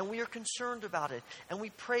 And we are concerned about it. And we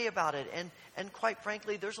pray about it. And quite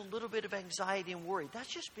frankly, there's a little bit of anxiety and worry.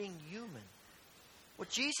 That's just being human. What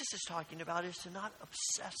Jesus is talking about is to not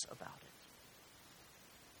obsess about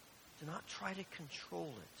it. To not try to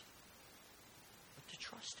control it. But to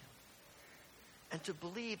trust him. And to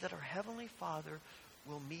believe that our Heavenly Father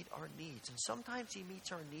will meet our needs. And sometimes he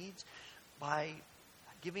meets our needs by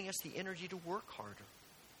giving us the energy to work harder.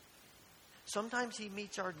 Sometimes he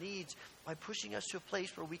meets our needs by pushing us to a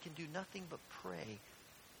place where we can do nothing but pray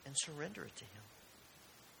and surrender it to him.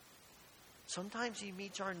 Sometimes he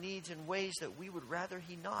meets our needs in ways that we would rather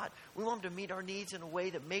he not. We want him to meet our needs in a way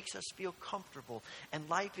that makes us feel comfortable and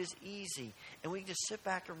life is easy and we can just sit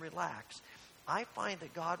back and relax. I find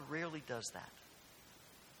that God rarely does that.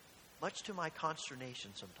 Much to my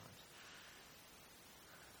consternation sometimes.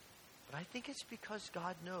 But I think it's because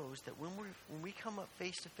God knows that when we come up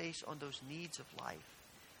face to face on those needs of life,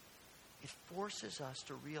 it forces us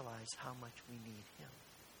to realize how much we need Him.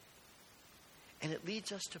 And it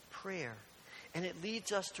leads us to prayer. And it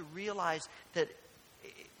leads us to realize that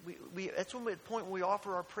that's when the point when we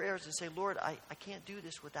offer our prayers and say, Lord, I can't do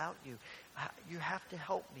this without you. You have to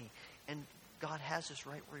help me. And God has us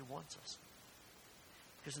right where He wants us.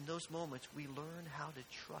 Because in those moments, we learn how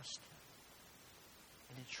to trust Him.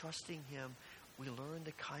 And in trusting Him, we learn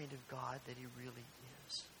the kind of God that He really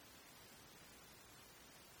is.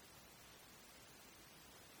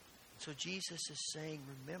 So Jesus is saying,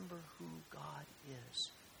 remember who God is.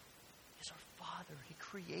 He's our Father. He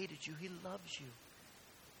created you. He loves you.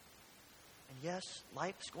 And yes,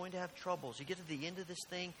 life's going to have troubles. You get to the end of this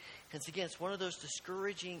thing, and again, it's one of those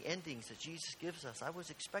discouraging endings that Jesus gives us. I was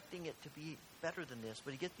expecting it to be better than this,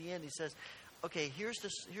 but you get to the end, He says, okay, here's the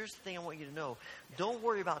thing I want you to know. Don't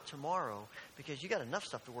worry about tomorrow, because you got enough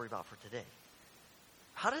stuff to worry about for today.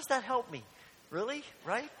 How does that help me? Really?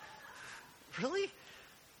 Right? Really?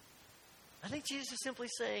 I think Jesus is simply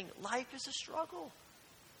saying, life is a struggle.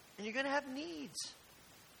 And you're going to have needs.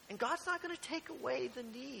 And God's not going to take away the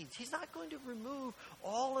needs. He's not going to remove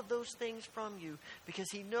all of those things from you, because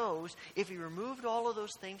He knows if He removed all of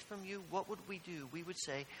those things from you, what would we do? We would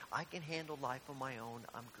say, I can handle life on my own.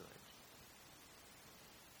 I'm good.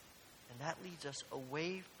 And that leads us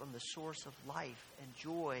away from the source of life and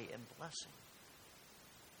joy and blessing.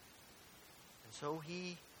 And so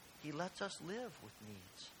He lets us live with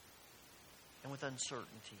needs and with uncertainty,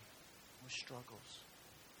 and with struggles.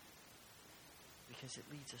 Because it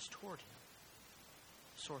leads us toward Him,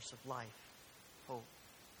 source of life, hope,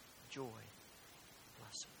 joy,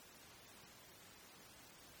 blessing.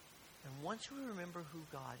 And once we remember who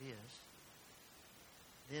God is,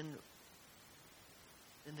 then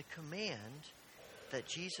the command that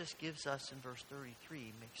Jesus gives us in verse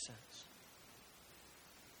 33 makes sense.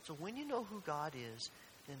 So when you know who God is,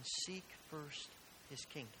 then seek first His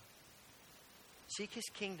kingdom. Seek His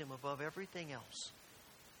kingdom above everything else,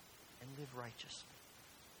 and live righteously.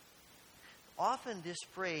 Often this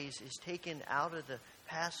phrase is taken out of the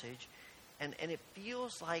passage, and it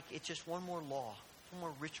feels like it's just one more law, one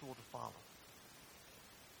more ritual to follow.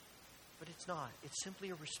 But it's not. It's simply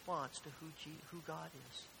a response to who God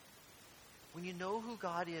is. When you know who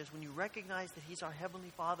God is, when you recognize that He's our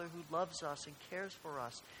Heavenly Father who loves us and cares for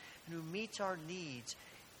us, and who meets our needs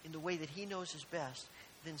in the way that He knows is best,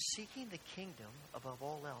 then seeking the kingdom above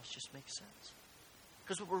all else just makes sense.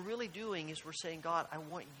 Because what we're really doing is we're saying, God, I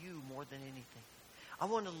want you more than anything. I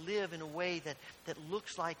want to live in a way that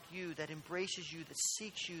looks like you, that embraces you, that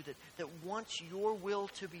seeks you, that wants your will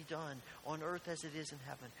to be done on earth as it is in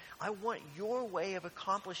heaven. I want your way of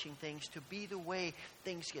accomplishing things to be the way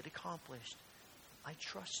things get accomplished. I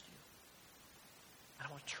trust you. And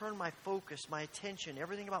I want to turn my focus, my attention,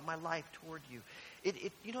 everything about my life toward you.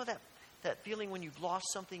 You know that feeling when you've lost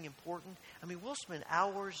something important? I mean, we'll spend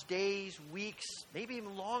hours, days, weeks, maybe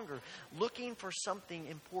even longer looking for something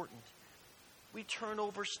important. We turn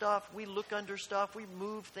over stuff, we look under stuff, we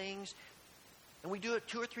move things, and we do it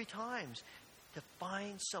 2 or 3 times to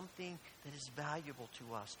find something that is valuable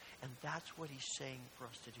to us. And that's what He's saying for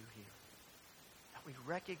us to do here. That we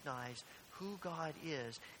recognize who God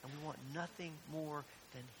is, and we want nothing more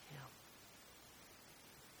than Him.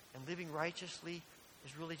 And living righteously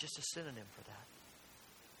is really just a synonym for that.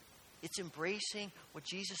 It's embracing what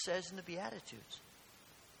Jesus says in the Beatitudes.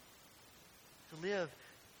 To live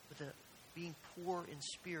with being poor in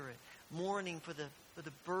spirit, mourning for the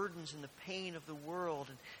burdens and the pain of the world,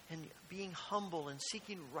 and being humble and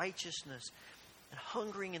seeking righteousness, and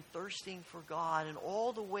hungering and thirsting for God, and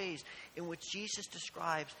all the ways in which Jesus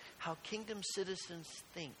describes how kingdom citizens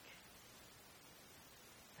think.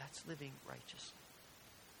 That's living righteously.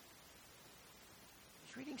 I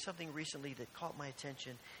was reading something recently that caught my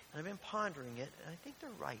attention, and I've been pondering it, and I think they're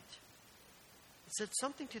right. It said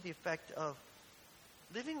something to the effect of,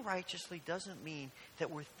 living righteously doesn't mean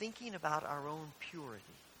that we're thinking about our own purity,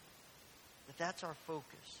 that that's our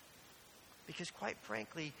focus. Because quite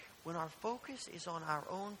frankly, when our focus is on our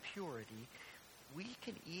own purity, we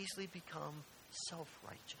can easily become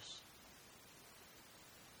self-righteous.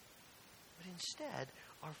 But instead,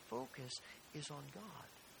 our focus is on God.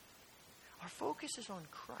 Our focus is on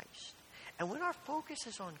Christ. And when our focus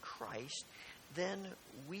is on Christ, then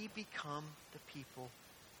we become the people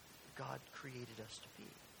God created us to be.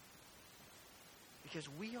 Because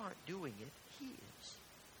we aren't doing it, He is.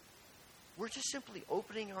 We're just simply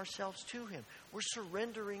opening ourselves to Him. We're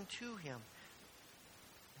surrendering to Him.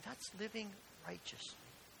 And that's living righteously.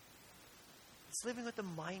 It's living with the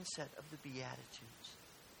mindset of the Beatitudes.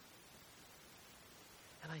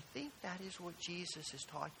 And I think that is what Jesus is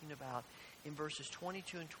talking about in verses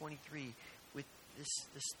 22 and 23 with this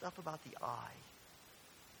stuff about the eye.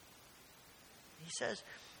 He says,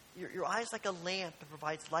 your eye is like a lamp that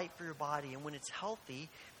provides light for your body. And when it's healthy,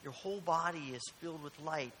 your whole body is filled with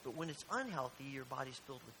light. But when it's unhealthy, your body's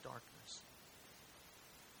filled with darkness.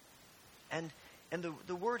 And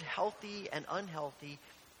the word healthy and unhealthy,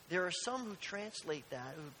 there are some who translate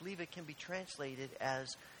that, who believe it can be translated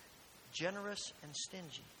as generous and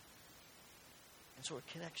stingy. And so it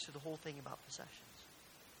connects to the whole thing about possessions.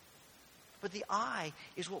 But the eye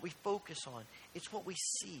is what we focus on. It's what we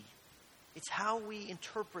see. It's how we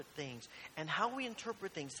interpret things. And how we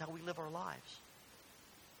interpret things is how we live our lives.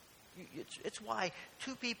 It's why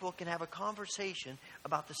two people can have a conversation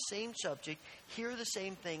about the same subject, hear the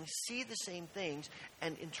same things, see the same things,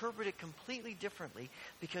 and interpret it completely differently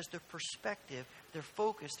because their perspective, their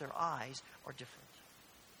focus, their eyes are different.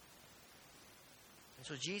 And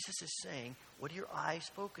so Jesus is saying, what are your eyes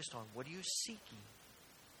focused on? What are you seeking?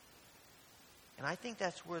 And I think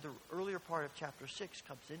that's where the earlier part of chapter 6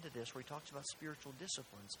 comes into this, where he talks about spiritual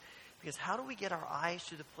disciplines. Because how do we get our eyes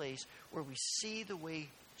to the place where we see the way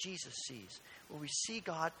Jesus sees, where we see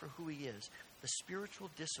God for who he is? The spiritual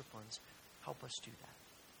disciplines help us do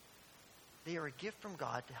that. They are a gift from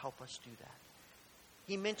God to help us do that.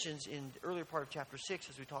 He mentions in the earlier part of chapter 6,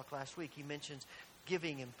 as we talked last week, he mentions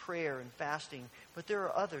giving and prayer and fasting. But there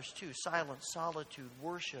are others too: silence, solitude,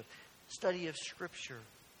 worship, study of Scripture,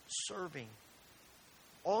 serving.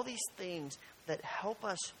 All these things that help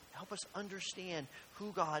us understand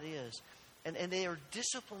who God is. And they are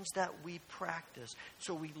disciplines that we practice.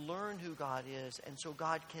 So we learn who God is. And so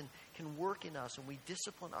God can work in us. And we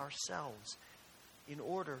discipline ourselves in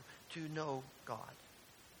order to know God.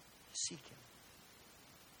 Seek him.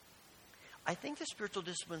 I think the spiritual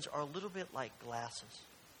disciplines are a little bit like glasses.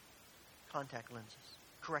 Contact lenses.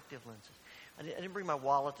 Corrective lenses. I didn't bring my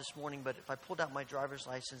wallet this morning, but if I pulled out my driver's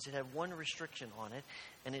license, it had one restriction on it,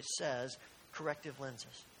 and it says corrective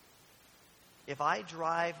lenses. If I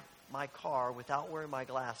drive my car without wearing my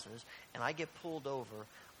glasses and I get pulled over,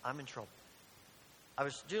 I'm in trouble. I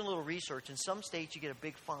was doing a little research. In some states, you get a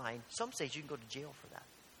big fine. Some states, you can go to jail for that.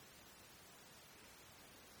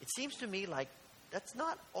 It seems to me like that's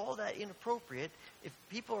not all that inappropriate if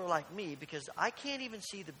people are like me, because I can't even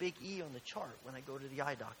see the big E on the chart when I go to the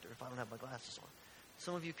eye doctor if I don't have my glasses on.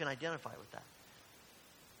 Some of you can identify with that.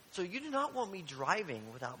 So you do not want me driving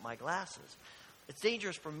without my glasses. It's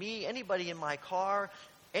dangerous for me, anybody in my car,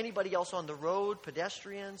 anybody else on the road,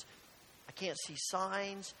 pedestrians. I can't see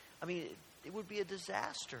signs. I mean, it would be a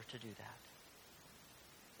disaster to do that.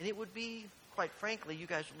 And it would be, quite frankly, you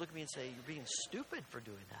guys would look at me and say, you're being stupid for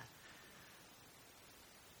doing that.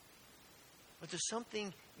 But there's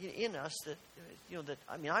something in us that,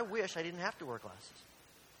 I wish I didn't have to wear glasses.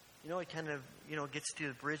 It kind of, gets to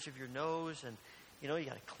the bridge of your nose, and, you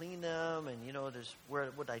got to clean them, and, there's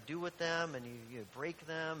what I do with them, and you break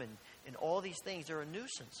them, and all these things. They're a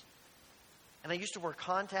nuisance. And I used to wear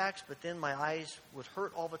contacts, but then my eyes would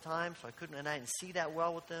hurt all the time, so I didn't see that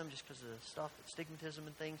well with them just because of the stuff, astigmatism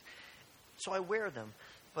and things. So I wear them.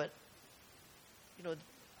 But,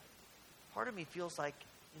 part of me feels like,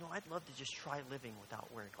 I'd love to just try living without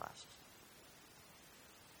wearing glasses.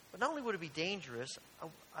 But not only would it be dangerous,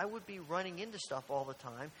 I would be running into stuff all the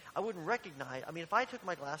time. I wouldn't recognize. If I took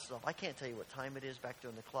my glasses off, I can't tell you what time it is back there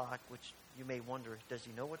on the clock, which you may wonder, does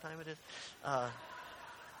he know what time it is? I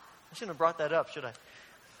shouldn't have brought that up, should I?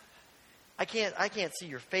 I can't see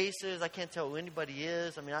your faces. I can't tell who anybody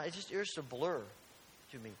is. It's just a blur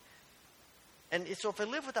to me. And so if I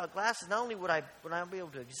live without glasses, not only would I be able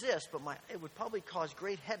to exist, but it would probably cause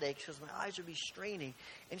great headaches because my eyes would be straining.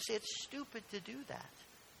 And you say it's stupid to do that.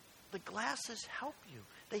 The glasses help you.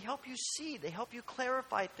 They help you see. They help you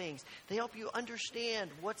clarify things. They help you understand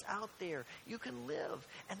what's out there. You can live.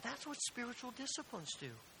 And that's what spiritual disciplines do.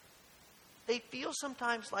 They feel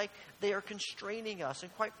sometimes like they are constraining us.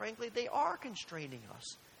 And quite frankly, they are constraining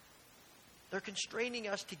us. They're constraining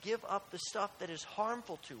us to give up the stuff that is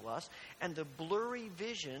harmful to us and the blurry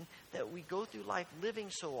vision that we go through life living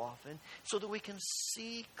so often, so that we can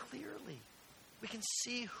see clearly. We can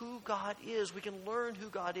see who God is. We can learn who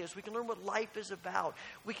God is. We can learn what life is about.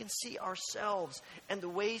 We can see ourselves and the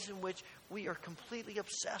ways in which we are completely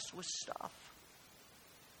obsessed with stuff.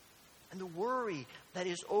 And the worry that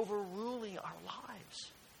is overruling our lives.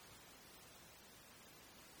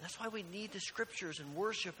 That's why we need the Scriptures and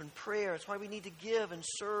worship and prayer. That's why we need to give and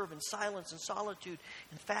serve and silence and solitude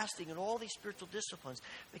and fasting and all these spiritual disciplines,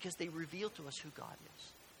 because they reveal to us who God is.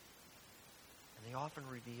 And they often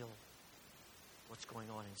reveal what's going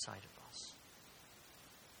on inside of us.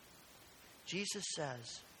 Jesus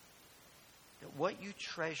says that what you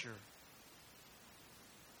treasure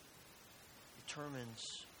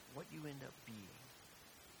determines what you end up being,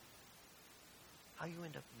 how you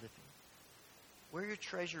end up living. Where your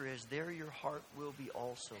treasure is, there your heart will be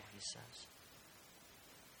also, he says.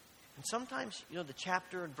 And sometimes, the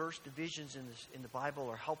chapter and verse divisions in the Bible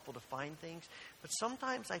are helpful to find things, but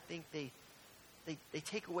sometimes I think they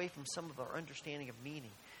take away from some of our understanding of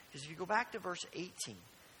meaning. Because if you go back to verse 18,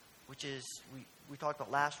 which is, we talked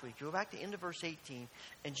about last week, you go back to end of verse 18,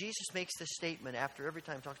 and Jesus makes this statement after every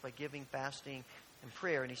time he talks about giving, fasting, and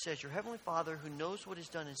prayer, and he says, your heavenly Father who knows what is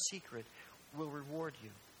done in secret will reward you.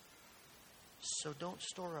 So don't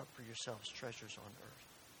store up for yourselves treasures on earth.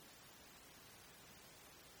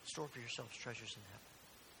 Store for yourselves treasures in heaven.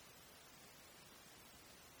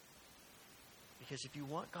 Because if you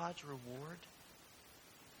want God's reward,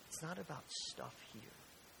 it's not about stuff here.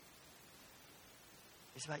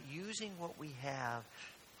 It's about using what we have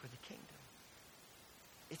for the kingdom.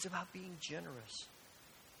 It's about being generous.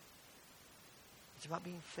 It's about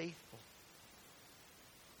being faithful.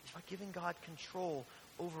 It's about giving God control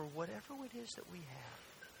over whatever it is that we have.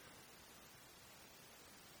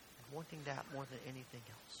 And wanting that more than anything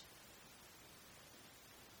else.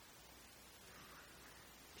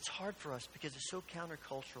 It's hard for us because it's so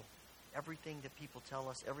countercultural. Everything that people tell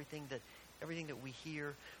us, everything that we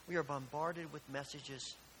hear, we are bombarded with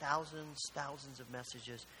messages, thousands of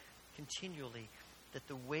messages continually, that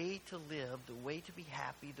the way to live, the way to be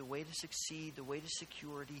happy, the way to succeed, the way to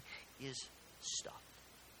security is stuff.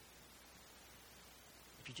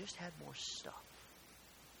 If you just had more stuff.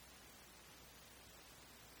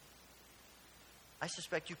 I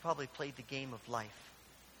suspect you probably played the game of life.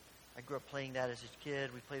 I grew up playing that as a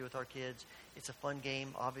kid. We played with our kids. It's a fun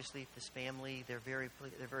game. Obviously, this family, they're very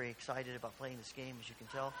excited about playing this game, as you can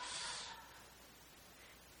tell.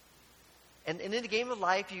 And in the game of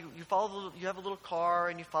life, you have a little car,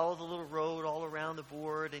 and you follow the little road all around the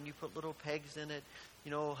board, and you put little pegs in it,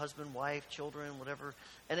 husband, wife, children, whatever.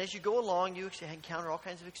 And as you go along, you encounter all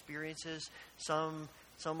kinds of experiences.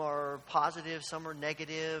 Some are positive, some are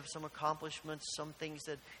negative, some accomplishments, some things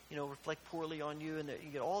that, reflect poorly on you, and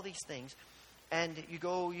you get all these things. And you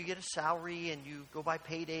get a salary, and you go by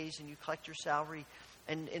paydays, and you collect your salary.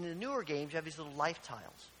 And in the newer games, you have these little life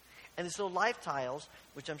tiles. And these little life tiles,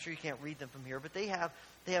 which I'm sure you can't read them from here, but they have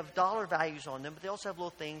dollar values on them, but they also have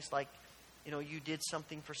little things like, you did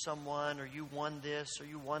something for someone, or you won this, or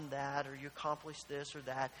you won that, or you accomplished this or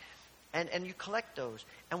that. And you collect those.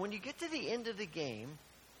 And when you get to the end of the game,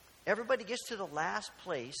 everybody gets to the last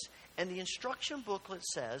place, and the instruction booklet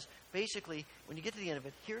says, basically, when you get to the end of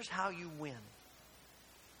it, here's how you win.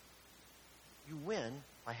 You win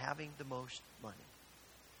by having the most money.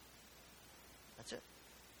 That's it.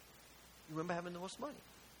 You win by having the most money.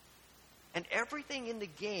 And everything in the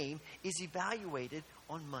game is evaluated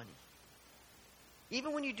on money.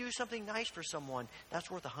 Even when you do something nice for someone, that's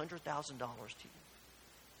worth $100,000 to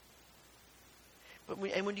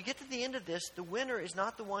you. When you get to the end of this, the winner is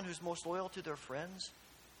not the one who's most loyal to their friends.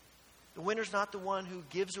 The winner's not the one who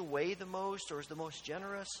gives away the most or is the most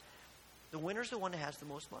generous. The winner's the one that has the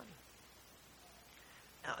most money.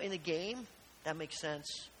 Now, in a game, that makes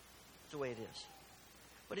sense. It's the way it is.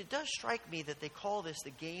 But it does strike me that they call this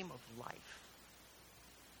the game of life.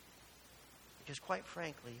 Because quite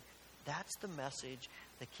frankly, that's the message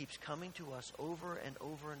that keeps coming to us over and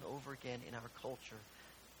over and over again in our culture.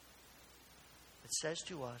 It says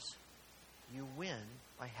to us, you win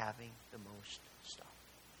by having the most stuff.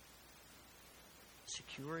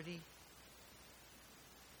 Security,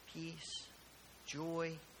 peace,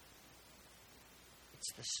 joy.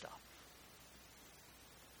 It's the stuff.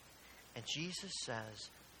 And Jesus says,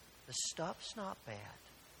 the stuff's not bad.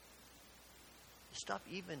 The stuff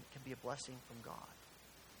even can be a blessing from God.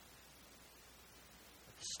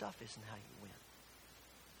 But the stuff isn't how you win.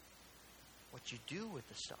 What you do with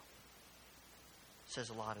the stuff says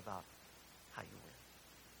a lot about how you win.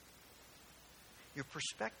 Your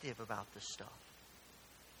perspective about the stuff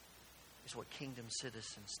is what kingdom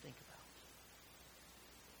citizens think about.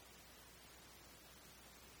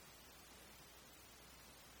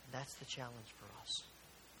 And that's the challenge for us.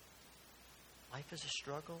 Life is a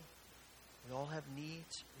struggle. We all have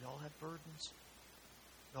needs. We all have burdens.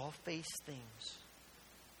 We all face things.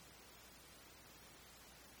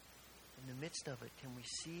 In the midst of it, can we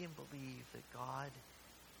see and believe that God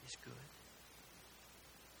is good?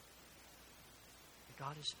 That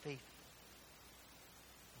God is faithful.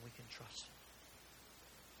 And we can trust Him.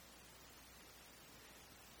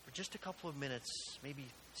 For just a couple of minutes, maybe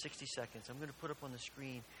 60 seconds, I'm going to put up on the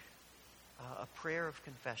screen a prayer of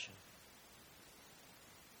confession.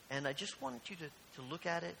 And I just wanted you to look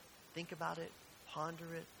at it, think about it, ponder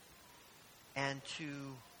it, and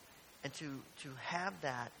to have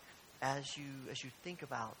that as you think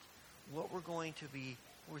about what we're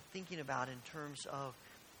thinking about in terms of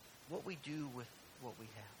what we do with what we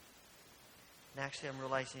have. And actually, I'm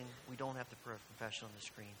realizing we don't have the prayer of confession on the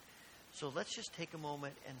screen. So let's just take a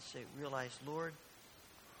moment and realize, Lord,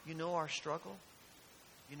 you know our struggle.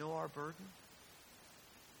 You know our burden.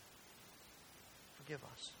 Forgive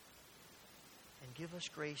us. And give us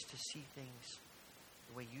grace to see things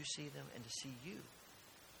the way you see them and to see you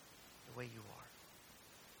the way you are.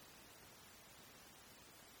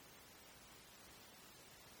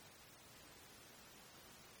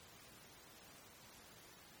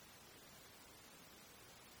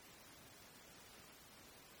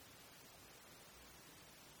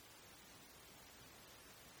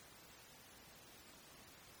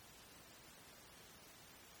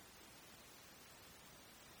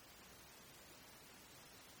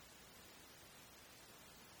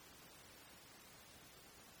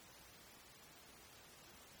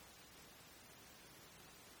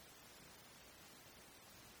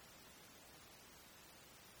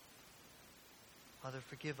 Father,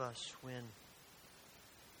 forgive us when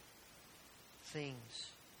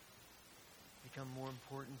things become more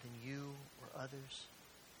important than you or others.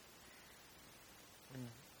 When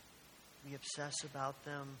we obsess about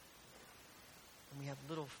them and we have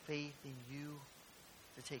little faith in you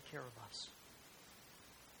to take care of us.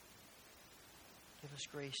 Give us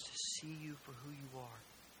grace to see you for who you are.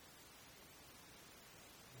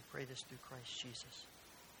 We pray this through Christ Jesus.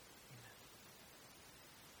 Amen.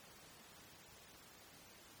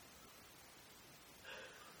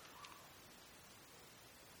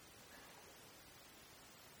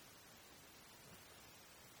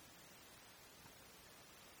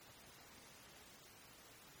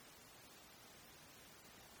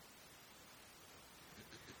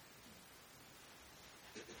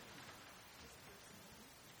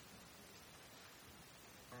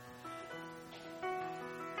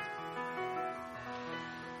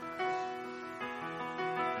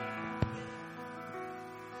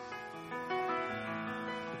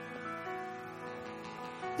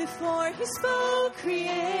 Before he spoke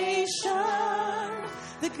creation,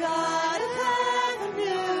 the God of heaven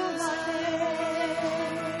knew our names.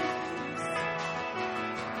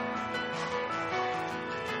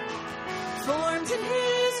 Formed in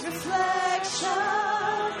his reflection,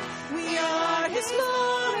 we are his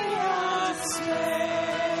glorious display.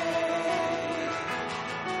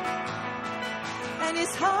 And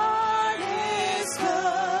his heart is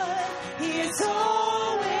good, he is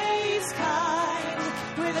always kind.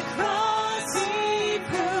 With a cross he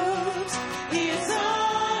proves he is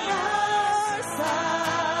on our side.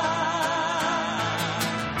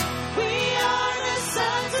 We are the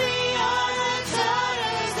sons, we are the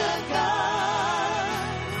daughters of God.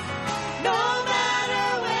 No matter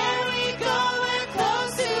where we go, we're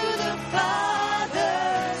close to the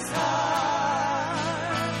Father's heart.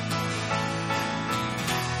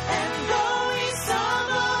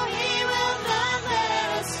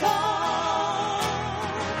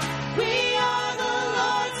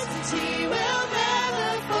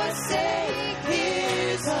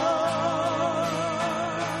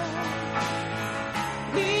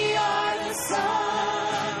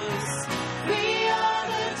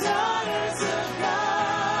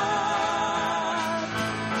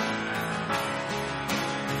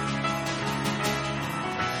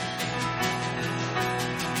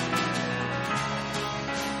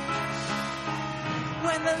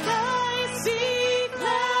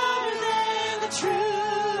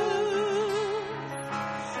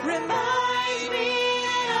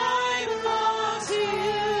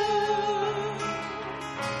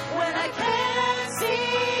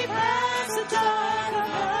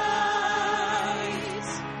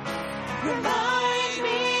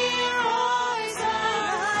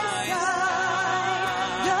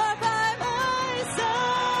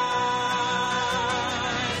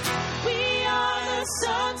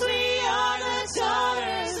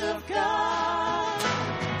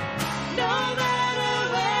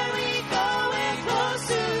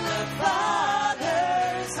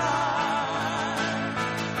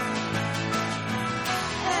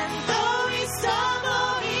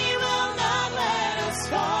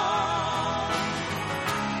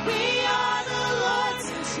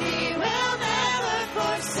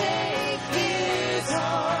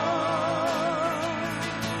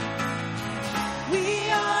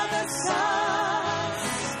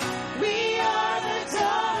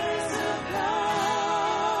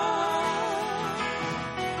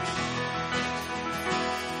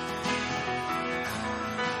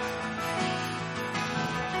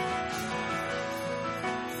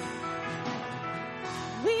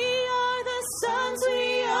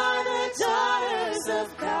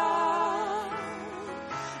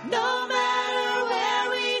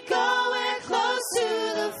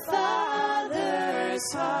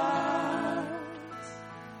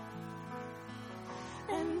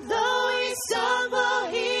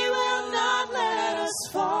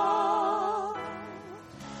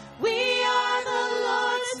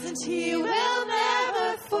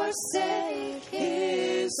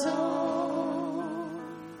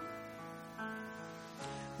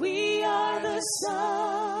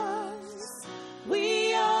 sons.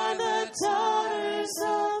 We are the daughters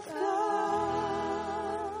of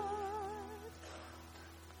God.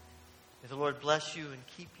 May the Lord bless you and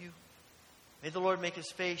keep you. May the Lord make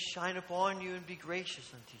his face shine upon you and be gracious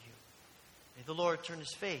unto you. May the Lord turn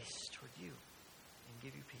his face toward you and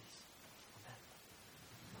give you peace.